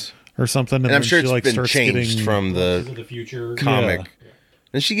 Yes. Or something, and I'm sure it's been changed from the future comic. Yeah.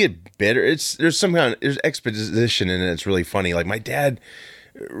 And she get bitter. There's some kind of exposition in it. It's really funny. Like, my dad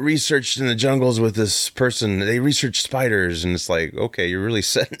researched in the jungles with this person. They researched spiders, and it's like, okay, you're really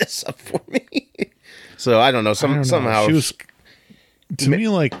setting this up for me. So I don't know. Somehow she was, to me,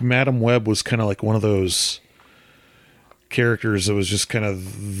 like Madam Web was kind of like one of those characters that was just kind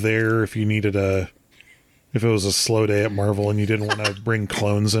of there if you needed if it was a slow day at Marvel and you didn't want to bring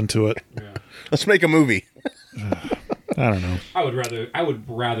clones into it. Yeah. Let's make a movie. I don't know. I would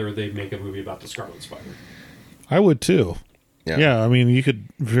rather they make a movie about the Scarlet Spider. I would too. Yeah. I mean, you could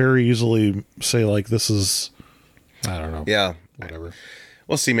very easily say like this is, I don't know. Yeah. Whatever.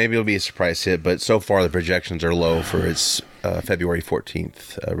 We'll see. Maybe it'll be a surprise hit, but so far the projections are low for its February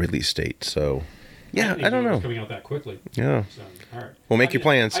 14th release date. So, yeah, I don't know. It's coming out that quickly. Yeah. So, all right. Well, make your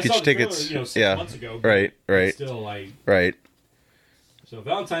plans. Get your tickets. Trailer, 6 months ago. Right. Still, right. So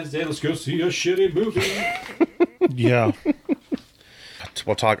Valentine's Day, let's go see a shitty movie. Yeah.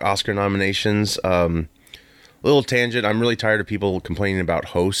 We'll talk Oscar nominations. Little tangent. I'm really tired of people complaining about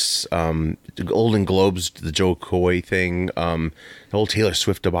hosts. The Golden Globes, the Joe Coy thing, the whole Taylor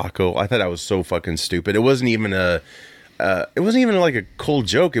Swift debacle. I thought that was so fucking stupid. It wasn't even like a cold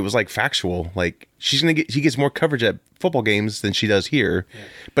joke. It was like factual. Like she gets more coverage at football games than she does here. Yeah.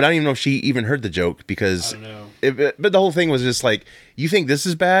 But I don't even know if she even heard the joke because. I don't know. But the whole thing was just like, you think this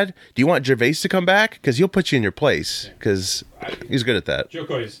is bad? Do you want Gervais to come back? Because he'll put you in your place. Because he's good at that. Joe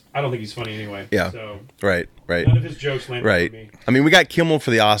Coy I don't think he's funny anyway. Yeah. So right. None of his jokes land on me. I mean, we got Kimmel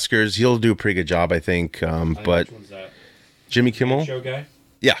for the Oscars. He'll do a pretty good job, I think. But which one's that? Jimmy Kimmel, show guy.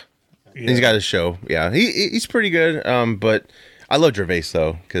 Yeah. He's got his show. Yeah, he's pretty good. But I love Gervais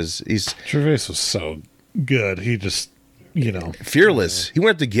though, because Gervais was so good. He just, fearless. He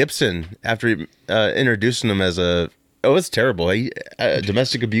went up to Gibson after he, introducing him as it's terrible. A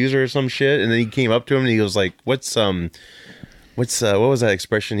domestic abuser or some shit, and then he came up to him and he was like, what was that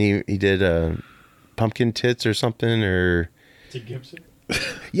expression he did? Pumpkin tits or something, or to Gibson?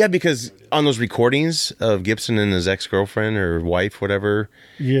 Yeah, because on those recordings of Gibson and his ex-girlfriend or wife, whatever,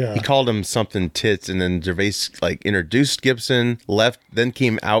 he called him something tits, and then Gervais like introduced Gibson, left, then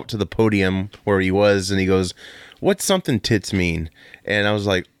came out to the podium where he was, and he goes, "What's something tits mean?" And I was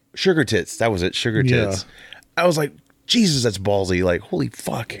like, "Sugar tits." That was it, sugar tits. I was like, Jesus, that's ballsy. Like, holy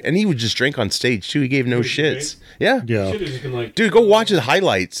fuck. And he would just drink on stage too. He gave no shits. Yeah. Like, dude, go watch his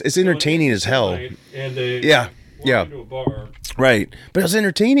highlights. It's entertaining as hell. And they into a bar. Right. But it was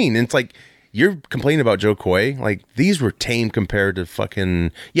entertaining. And it's like, you're complaining about Joe Coy. Like, these were tame compared to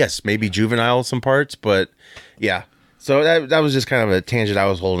fucking, yes, maybe juvenile some parts, but yeah. So that was just kind of a tangent I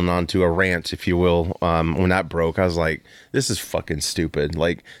was holding on to, a rant, if you will. When that broke, I was like, this is fucking stupid.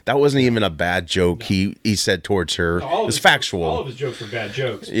 Like, that wasn't even a bad joke he said towards her. It was factual. All of his jokes were bad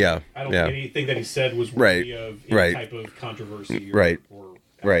jokes. Yeah. I don't think anything that he said was worthy of any type of controversy or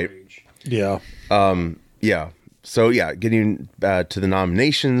outrage. Yeah. Yeah. So, yeah, getting to the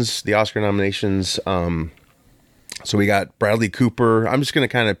nominations, the Oscar nominations. So we got Bradley Cooper. I'm just going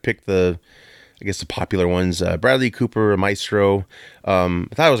to kind of pick the popular ones. Bradley Cooper, Maestro. I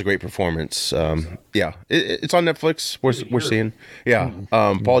thought it was a great performance. Yeah, it's on Netflix. We're seeing. Yeah.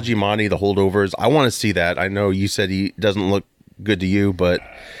 Paul Giamatti, The Holdovers. I want to see that. I know you said he doesn't look good to you, but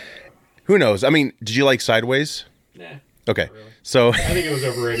who knows? I mean, did you like Sideways? Nah. Okay. Really. So I think it was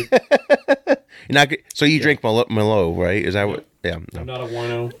overrated. So you drink Merlot, right? Is that what? Yeah. I'm not a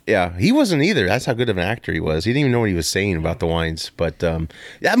wino. Yeah, he wasn't either. That's how good of an actor he was. He didn't even know what he was saying about the wines. But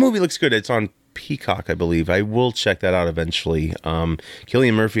that movie looks good. It's on Peacock, I believe. I will check that out eventually.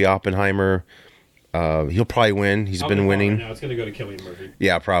 Cillian Murphy, Oppenheimer. He'll probably win. He's been winning. Now it's going to go to Cillian Murphy.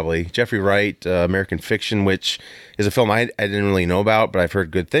 Yeah, probably. Jeffrey Wright, American Fiction, which is a film I didn't really know about, but I've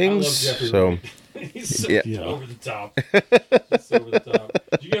heard good things. I love Jeffrey Wright. He's so over the top. He's so over the top.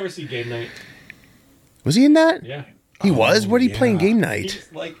 Did you ever see Game Night? Was he in that? Yeah. He was? What did he play in Game Night?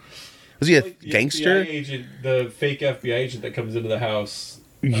 He's like, was he a gangster? FBI agent, the fake FBI agent that comes into the house.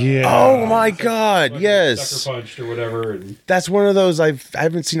 Yeah. Oh my God! Yes. Sucker punched or whatever. And that's one of those I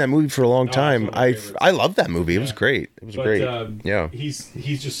haven't seen that movie for a long time. I love that movie. It was great. It was great. Yeah. He's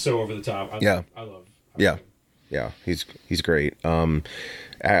just so over the top. I love. Yeah. He's great.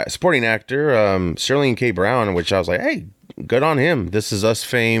 Supporting actor, Sterling K. Brown, which I was like, hey, good on him. This Is Us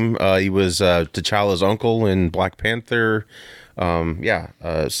fame. He was T'Challa's uncle in Black Panther.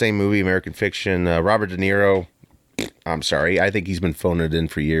 Same movie, American Fiction. Robert De Niro. I'm sorry. I think he's been phoning it in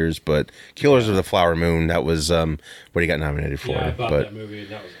for years, but Killers of the Flower Moon, that was what he got nominated for. Yeah, I bought that movie, and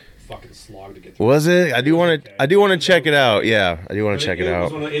that was a fucking slog to get through. Was it? I do want to check it out. Yeah, I do want to check it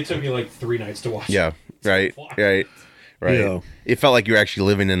out. It took me like 3 nights to watch. Yeah, right. Yeah. It felt like you were actually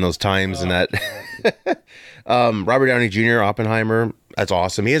living in those times and that. Robert Downey Jr., Oppenheimer. That's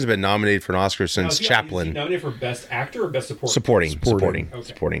awesome. He hasn't been nominated for an Oscar since Chaplin. Is he nominated for Best Actor or Best Supporting?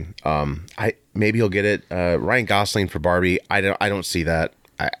 Supporting. Maybe he'll get it. Ryan Gosling for Barbie. I don't see that.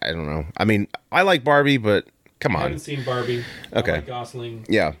 I don't know. I mean, I like Barbie, but come on. I haven't seen Barbie. Okay. I like Gosling.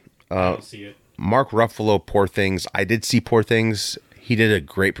 Yeah. I don't see it. Mark Ruffalo, Poor Things. I did see Poor Things. He did a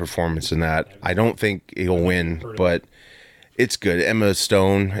great performance in that. I don't think he'll win, but it's good. Emma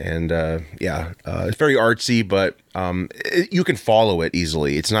Stone, and it's very artsy, but you can follow it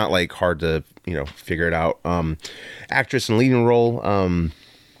easily. It's not like hard to figure it out. Actress in leading role,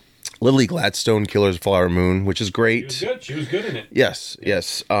 Lily Gladstone, Killers of the Flower Moon, which is great. She was good in it. Yes.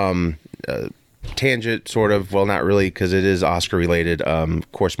 Tangent, sort of. Well, not really, because it is Oscar related.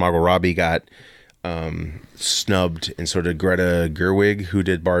 Of course, Margot Robbie got snubbed, and sort of Greta Gerwig, who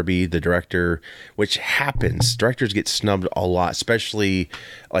did Barbie, the director, which happens. Directors get snubbed a lot, especially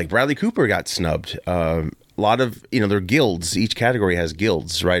like Bradley Cooper got snubbed. A lot of their guilds. Each category has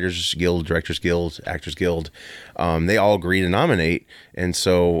guilds: Writers Guild, Directors Guild, Actors Guild. They all agree to nominate, and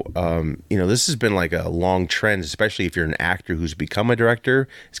so this has been like a long trend, especially if you're an actor who's become a director.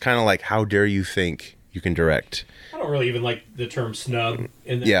 It's kind of like, how dare you think you can direct? I don't really even like the term snub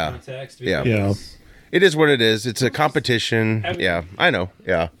in that context. Yeah. It is what it is. It's a competition. I know.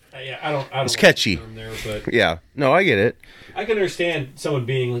 Yeah. I don't. It's catchy. There, but yeah. No, I get it. I can understand someone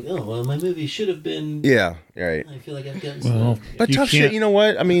being like, "Oh, well, my movie should have been." Yeah. Right. I feel like I've gotten snubbed. But tough shit. You know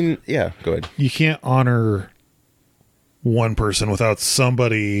what? I mean, yeah. Go ahead. You can't honor one person without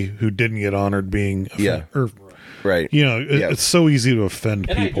somebody who didn't get honored being. Right. It's so easy to offend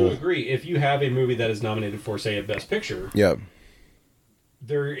people. I do agree. If you have a movie that is nominated for, say, a Best Picture,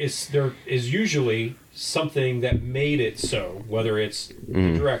 there is usually something that made it so, whether it's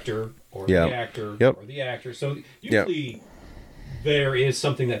the director or the actor or the actor. So usually there is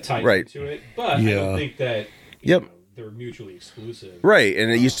something that ties into it, but I don't think that you know, they're mutually exclusive. Right,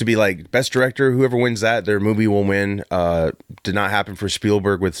 and it used to be like best director, whoever wins that, their movie will win. Did not happen for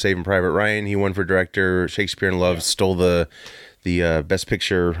Spielberg with Saving Private Ryan. He won for director. Shakespeare in Love stole the best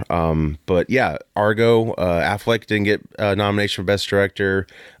picture. But yeah, Argo, Affleck didn't get a nomination for best director.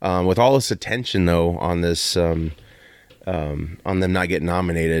 With all this attention though on this, on them not getting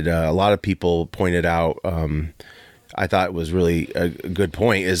nominated, a lot of people pointed out. I thought it was really a good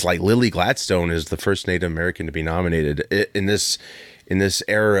point is like Lily Gladstone is the first Native American to be nominated in this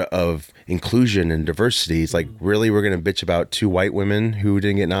era of inclusion and diversity. It's like, really, we're going to bitch about 2 white women who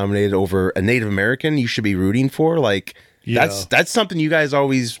didn't get nominated over a Native American you should be rooting for? Like, that's something you guys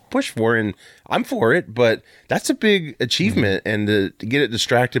always push for, and I'm for it, but that's a big achievement, and to get it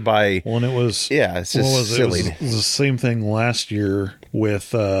distracted by... Well, and it was... Yeah, it's just silly. It was the same thing last year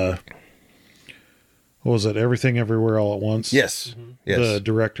with... what was it? Everything Everywhere All at Once? Yes. Yes. The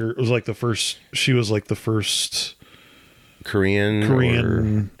director, it was like the first... She was like the first...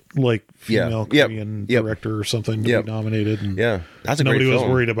 Korean like female Korean director or something to be nominated. And that's a nobody great was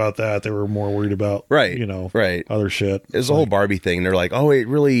film. worried about that. They were more worried about other shit. It's a whole Barbie thing. They're like, oh, it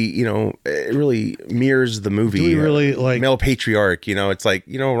really mirrors the movie. Do we really like male patriarch? It's like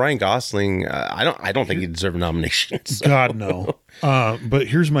Ryan Gosling. I don't think he deserved a nomination. So. God no. But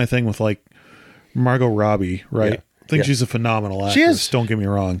here's my thing with like Margot Robbie, right? Yeah. I think she's a phenomenal actress. She is. Don't get me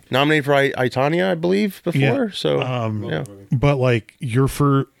wrong. Nominated for I, Tonya, I believe, before. Yeah. So, But like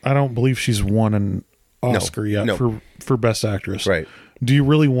I don't believe she's won an Oscar yet for Best Actress. Right. Do you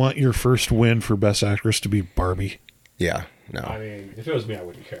really want your first win for Best Actress to be Barbie? Yeah. No. I mean, if it was me, I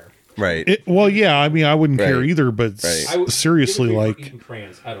wouldn't care. Right. I mean, I wouldn't care either, but seriously, like...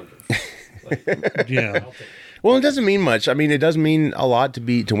 crayons, I don't care. Yeah. Well, it doesn't mean much. I mean, it does mean a lot to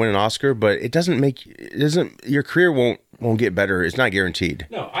win an Oscar, but your career won't get better. It's not guaranteed.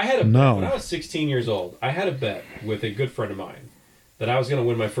 No, I had a bet when I was 16 years old. I had a bet with a good friend of mine that I was going to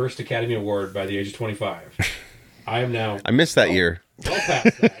win my first Academy Award by the age of 25. I am now. I missed that year. Well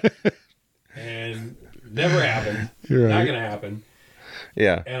past that, and never happened. You're right. Not going to happen.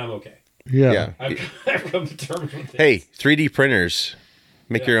 Yeah. And I'm okay. Yeah. I've come to terms with this. Hey, 3D printers,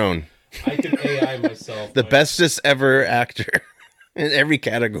 make your own. I can AI myself. The bestest ever actor in every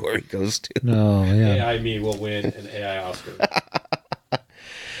category goes to. No, yeah. AI me will win an AI Oscar.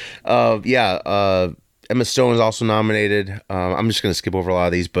 Emma Stone is also nominated. I'm just going to skip over a lot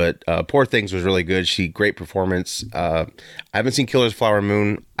of these, but Poor Things was really good. Great performance. I haven't seen Killers Flower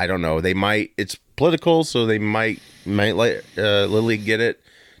Moon. I don't know. They might. It's political, so they might let Lily get it.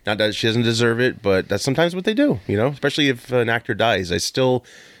 Not that she doesn't deserve it, but that's sometimes what they do. Especially if an actor dies. I still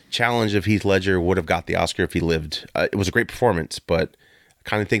challenge if Heath Ledger would have got the Oscar if he lived. It was a great performance, but I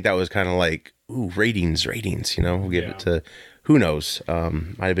kind of think that was kind of like, ooh, ratings, we'll give it to, who knows,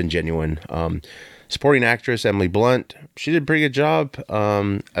 might have been genuine. Supporting actress, Emily Blunt, she did a pretty good job.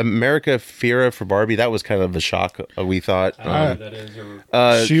 America Ferrera for Barbie, that was kind of a shock, we thought. I don't know who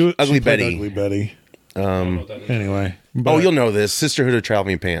that is. She Ugly Betty. Ugly Betty. Anyway. Oh, you'll know this. Sisterhood of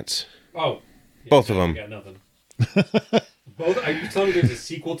Traveling Pants. Oh. Yeah, both of them. I got nothing. Both? Are you telling me there's a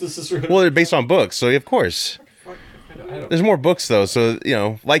sequel to Sisterhood? Well, they're based on books, so of course. I don't. There's more books though, so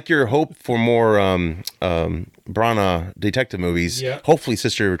like your hope for more Brana detective movies. Yeah. Hopefully,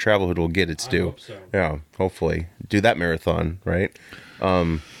 Sister of Travelhood will get its due. Hope so. Yeah, hopefully do that marathon, right?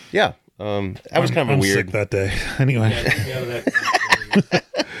 That was kind of I'm weird. sick that day. Anyway.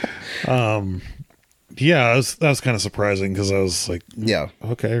 That was kind of surprising because I was like,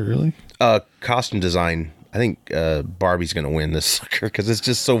 okay, really? Costume design. I think Barbie's gonna win this sucker because it's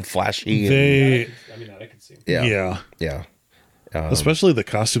just so flashy. I can see. Yeah. Especially the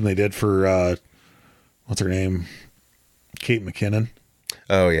costume they did for what's her name, Kate McKinnon.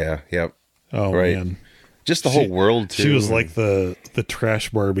 Oh yeah, yep. Oh right. Man, just the whole world too. She was like the trash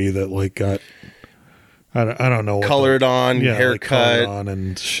Barbie that like got I don't know colored on, haircut, colored on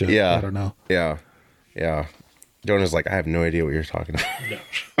and shit. Yeah, I don't know. Yeah. Jonah's like, I have no idea what you're talking about.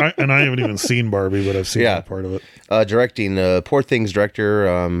 I haven't even seen Barbie, but I've seen that part of it. Directing, Poor Things director,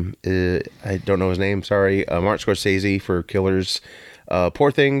 I don't know his name, sorry. Martin Scorsese for Killers. Poor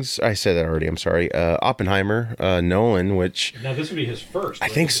Things, I said that already, I'm sorry. Oppenheimer, Nolan, which... Now this would be his first. I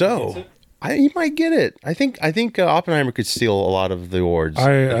think so. He might get it. I think Oppenheimer could steal a lot of the awards.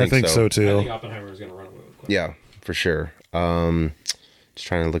 I think so too. I think Oppenheimer is going to run away with it. Yeah, for sure. Just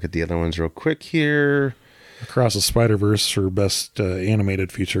trying to look at the other ones real quick here. Across the Spider-Verse for best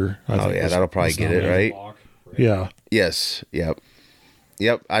animated feature. That'll probably get it, right? Yeah. Yes. Yep.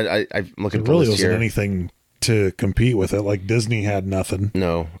 Yep. I'm looking. There really wasn't anything to compete with it. Like Disney had nothing.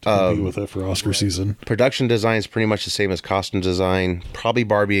 No. To compete with it for Oscar season. Production design is pretty much the same as costume design. Probably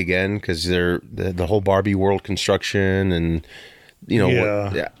Barbie again because they're the whole Barbie world construction and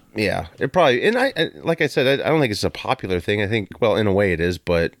yeah. It probably like I said, I don't think it's a popular thing. I think in a way it is,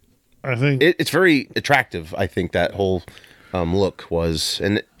 but I think it's very attractive. I think that whole look was,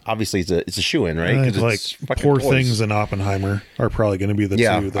 and obviously it's a shoe in, right? Because like Poor Things and Oppenheimer are probably going to be the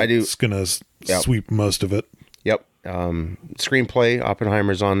two that's going to sweep most of it. Yep. Screenplay,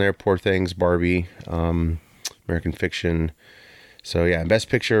 Oppenheimer's on there. Poor Things, Barbie, American Fiction. So yeah, Best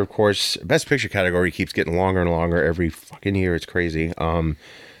Picture, of course. Best Picture category keeps getting longer and longer every fucking year. It's crazy.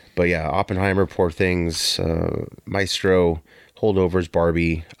 But yeah, Oppenheimer, Poor Things, Maestro, Holdovers,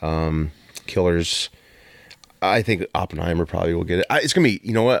 Barbie, Killers. I think Oppenheimer probably will get it. It's going to be,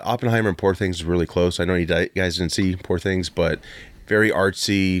 you know what? Oppenheimer and Poor Things is really close. I know you guys didn't see Poor Things, but very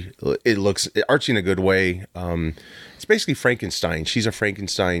artsy. It looks artsy in a good way. It's basically Frankenstein. She's a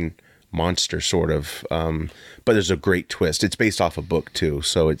Frankenstein monster, sort of. But there's a great twist. It's based off a book, too.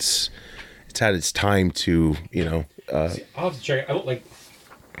 So it's had its time to, See, I'll have to check. I don't like...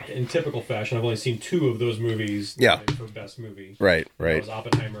 In typical fashion, I've only seen 2 of those movies. For best movie. Right. That was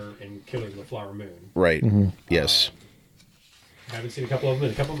Oppenheimer and Killers of the Flower Moon. Right. Mm-hmm. Yes. I haven't seen a couple of them.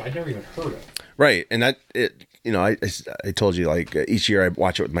 And a couple of them I'd never even heard of. Right, and I told you, like, each year I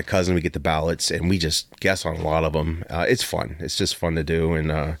watch it with my cousin. We get the ballots, and we just guess on a lot of them. It's fun. It's just fun to do,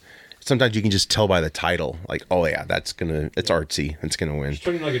 and sometimes you can just tell by the title, like, oh yeah, it's artsy. It's gonna win.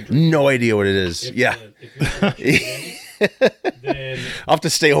 No idea what it is. Then I'll have to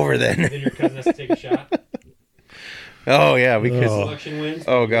stay over then. Then your cousin has to take a shot. Oh yeah, because selection wins.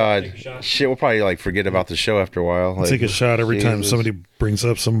 Oh god, shit, we'll probably like forget about the show after a while. Like, take a shot every time somebody brings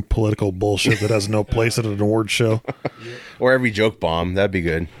up some political bullshit that has no place at an award show, or every joke bomb. That'd be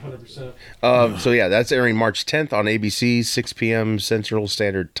good. 100%. So yeah, that's airing March 10th on ABC, 6 p.m. Central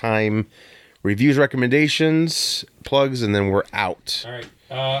Standard Time. Reviews, recommendations, plugs, and then we're out. All right,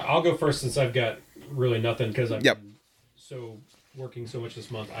 I'll go first since I've got really nothing because I've been working so much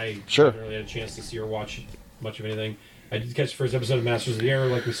this month. I haven't really had a chance to see or watch much of anything. I did catch the first episode of Masters of the Air,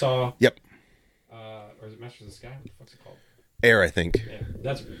 like we saw. Yep. Or is it Masters of the Sky? What the fuck's it called? Air, I think. Yeah,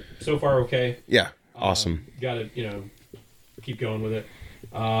 that's so far okay. Yeah, awesome. Got to keep going with it.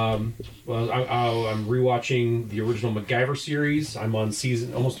 I'm rewatching the original MacGyver series. I'm on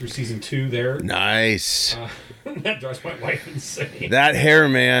almost through season 2 there. Nice. That drives my wife insane. That hair,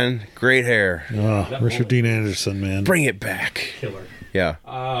 man, great hair. Richard Dean Anderson, man, bring it back. Killer. Yeah.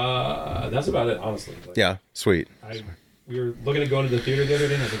 That's about it, honestly. Yeah, sweet. We were looking at going to the theater the other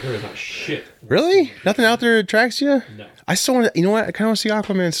day, and I was like, there is not shit. Really? Nothing out there attracts you? No. I still want to, you know what? I kind of want to see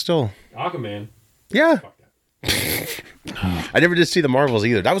Aquaman still. Aquaman? Yeah. Fuck that. I never did see the Marvels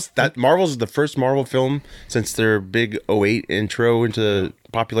either. Marvels is the first Marvel film since their big 2008 intro into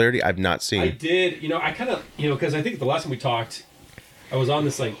popularity I've not seen. I did, I kind of, because I think the last time we talked, I was on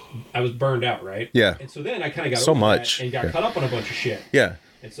this, I was burned out, right? Yeah. And so then I kind of got so over much that and got caught up on a bunch of shit. Yeah.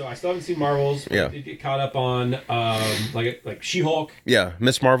 And so I still haven't seen Marvels. Yeah. I did get caught up on like She-Hulk. Yeah,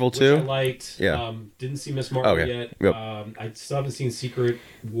 Miss Marvel too. Which I liked. Yeah. Didn't see Miss Marvel yet. Yep. I still haven't seen Secret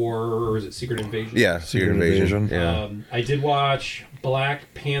War, or is it Secret Invasion? Yeah, Secret Invasion. Yeah. I did watch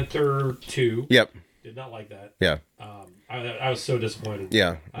Black Panther 2. Yep. Did not like that. Yeah. I was so disappointed.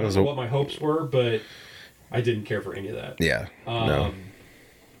 Yeah. I don't know what my hopes were, but I didn't care for any of that. Yeah. No.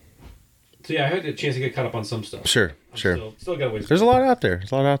 So yeah, I had a chance to get caught up on some stuff. Sure. Still got ways. There's a lot out there.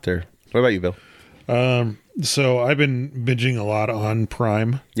 What about you, Bill? So I've been binging a lot on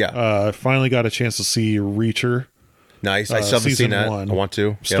Prime. Yeah. I finally got a chance to see Reacher. Nice. I still haven't seen that. 1, I want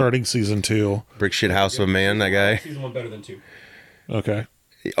to. Starting season 2. Brick shit house of a man, that guy. Season 1 better than 2. Okay.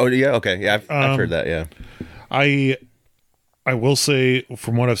 Oh yeah. Okay. Yeah. I've heard that. Yeah. I will say,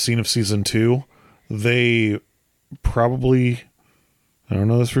 from what I've seen of season 2, they probably, I don't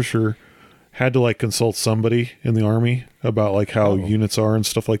know this for sure, had to consult somebody in the Army about how units are and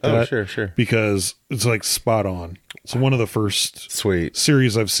stuff like that. Oh, sure. Because it's spot on. It's one of the first sweet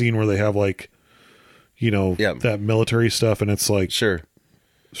series I've seen where they have that military stuff, and it's sure,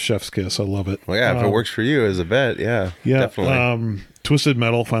 chef's kiss. I love it. Well, yeah, if it works for you as a vet, yeah, definitely. Twisted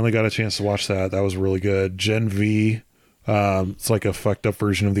Metal, finally got a chance to watch that. That was really good. Gen V, it's like a fucked up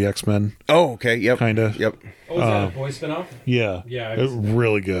version of the X-Men. Oh, okay, yep, kind of. Yep. Oh, is that a boy spinoff? Yeah,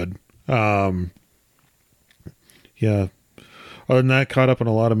 really good. Yeah. Other than that, caught up in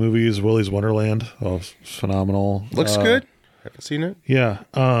a lot of movies. Willy's Wonderland, it's phenomenal. Looks good. Haven't seen it. Yeah.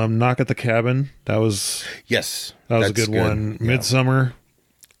 Knock at the Cabin. That was a good one. Yeah. Midsummer.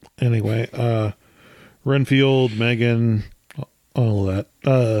 Anyway, Renfield, Megan, all of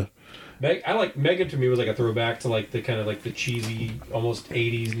that. I like Megan. To me, was like a throwback to like the kind of like the cheesy, almost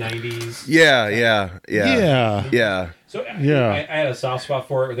 80s, 90s. Yeah. So I had a soft spot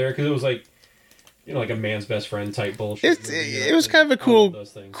for it there because it was like, you know, like a man's best friend type bullshit. It was kind of a cool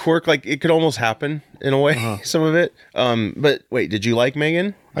quirk. Like it could almost happen in a way. Some of it. But wait, did you like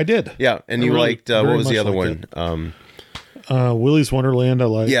Megan? I did. Yeah, and you liked what was the other one? Willy's Wonderland. I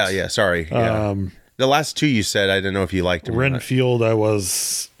liked. Yeah. Sorry. Yeah. The last two you said, I didn't know if you liked them. Renfield, I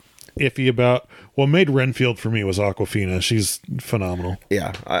was iffy about. What made Renfield for me was Awkwafina. She's phenomenal.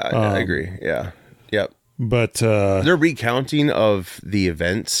 Yeah, I agree. Yeah. Yep. But their recounting of the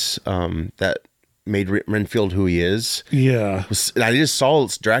events that made Renfield who he is. Yeah. I just saw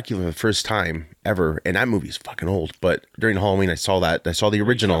Dracula the first time ever, and that movie's fucking old. But during Halloween, I saw that. I saw the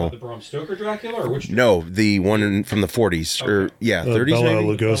original. The Bram Stoker Dracula, or which? No, the one from the 40s or 30s. Bela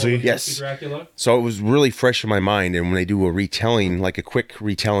maybe? Lugosi. Yes. Dracula. So it was really fresh in my mind, and when they do a retelling, like a quick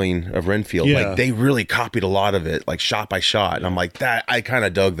retelling of Renfield, like they really copied a lot of it, like shot by shot. And I'm like, that I kind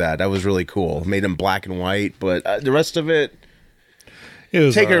of dug that. That was really cool. Made them black and white, but the rest of it. It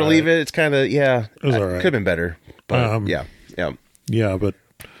was take it or leave it. It's kind of It was all right. Could have been better, but yeah, but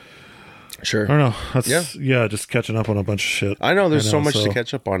sure. I don't know. That's just catching up on a bunch of shit. I know there's so much to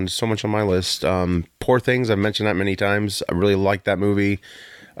catch up on. So much on my list. Poor Things. I've mentioned that many times. I really liked that movie.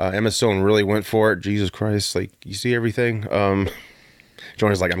 Emma Stone really went for it. Jesus Christ! Like you see everything.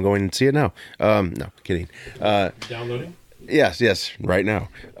 Jonah's like, I'm going to see it now. No, kidding. Downloading. Yes, right now.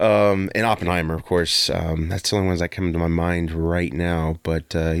 And Oppenheimer, of course. That's the only ones that come to my mind right now.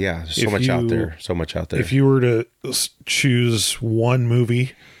 But there's so much out there. So much out there. If you were to choose one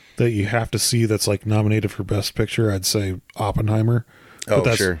movie that you have to see that's like nominated for Best Picture, I'd say Oppenheimer.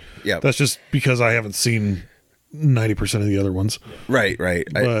 But sure. Yeah. That's just because I haven't seen 90% of the other ones. Right.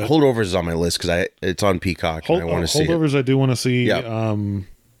 Holdovers is on my list because it's on Peacock and I want to see it. Holdovers I do want to see. Yeah.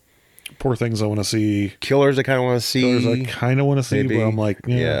 Poor Things I want to see. Killers I kind of want to see. Maybe. But I'm like,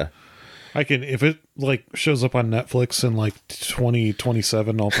 yeah. I can, if it like shows up on Netflix in like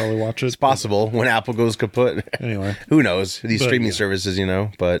 2027, I'll probably watch it. It's possible when Apple goes kaput. Anyway, who knows? These streaming services,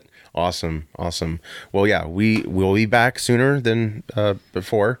 but awesome. Well, yeah, we will be back sooner than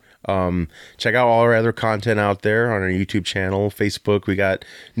before. Check out all our other content out there on our YouTube channel, Facebook. We got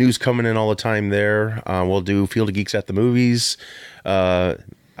news coming in all the time there. We'll do Field of Geeks at the movies.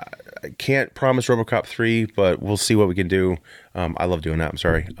 I can't promise RoboCop 3, but we'll see what we can do. I love doing that. I'm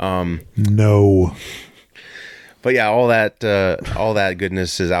sorry. No. But yeah, all that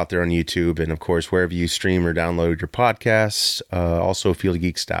goodness is out there on YouTube, and of course wherever you stream or download your podcasts. Also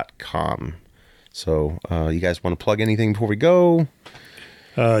fieldofgeeks.com. So you guys want to plug anything before we go?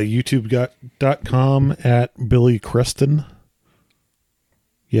 YouTube.com at Billy Creston.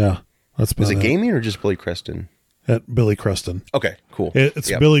 Yeah, that's about it. Is it gaming or just Billy Creston? At Billy Creston. Okay, cool. It's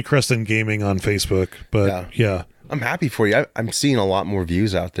Billy Creston Gaming on Facebook, but yeah. I'm happy for you. I'm seeing a lot more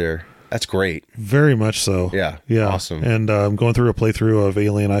views out there. That's great. Very much so. Yeah. Awesome. And I'm going through a playthrough of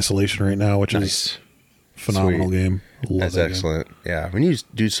Alien Isolation right now, which is a phenomenal game. That's excellent. Game. Yeah. We need to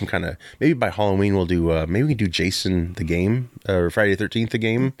do some kind of, maybe by Halloween we'll do, maybe we can do Jason the game, or Friday the 13th the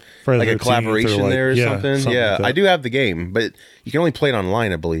game. Friday like a collaboration there or something. Yeah. Like I do have the game, but you can only play it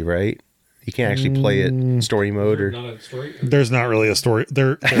online, I believe, right? You can't actually play it in story mode, or not a story? There's not really a story.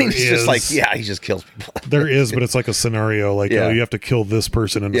 There he's just like, he just kills people. There is, but it's like a scenario, like you have to kill this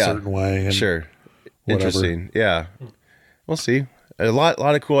person in a certain way. And sure, whatever. Interesting. Yeah, we'll see. A lot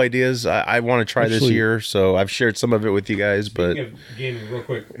of cool ideas. I want to try this year, so I've shared some of it with you guys. But of gaming, real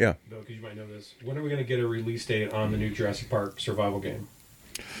quick, yeah, though, because you might know this. When are we going to get a release date on the new Jurassic Park survival game?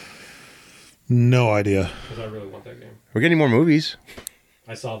 No idea. Because I really want that game. We're getting more movies.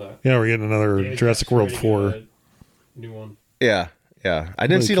 I saw that. Yeah, we're getting another Jurassic World 4. New one. Yeah. I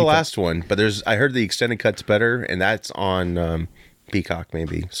didn't see the last one, but I heard the extended cut's better, and that's on Peacock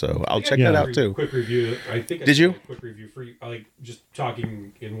maybe. So I'll check that out too. Quick review. I think. Did you? A quick review for you. I like just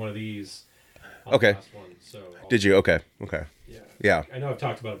talking in one of these. Okay. The last one, so did you? Okay. Yeah. I know I've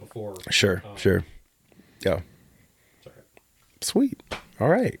talked about it before. Sure. Yeah. Sorry. Sweet. All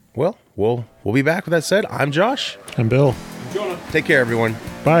right. Well, we'll be back with that said. I'm Josh. I'm Bill. I'm Jonah. Take care, everyone.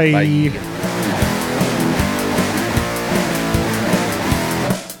 Bye. Bye.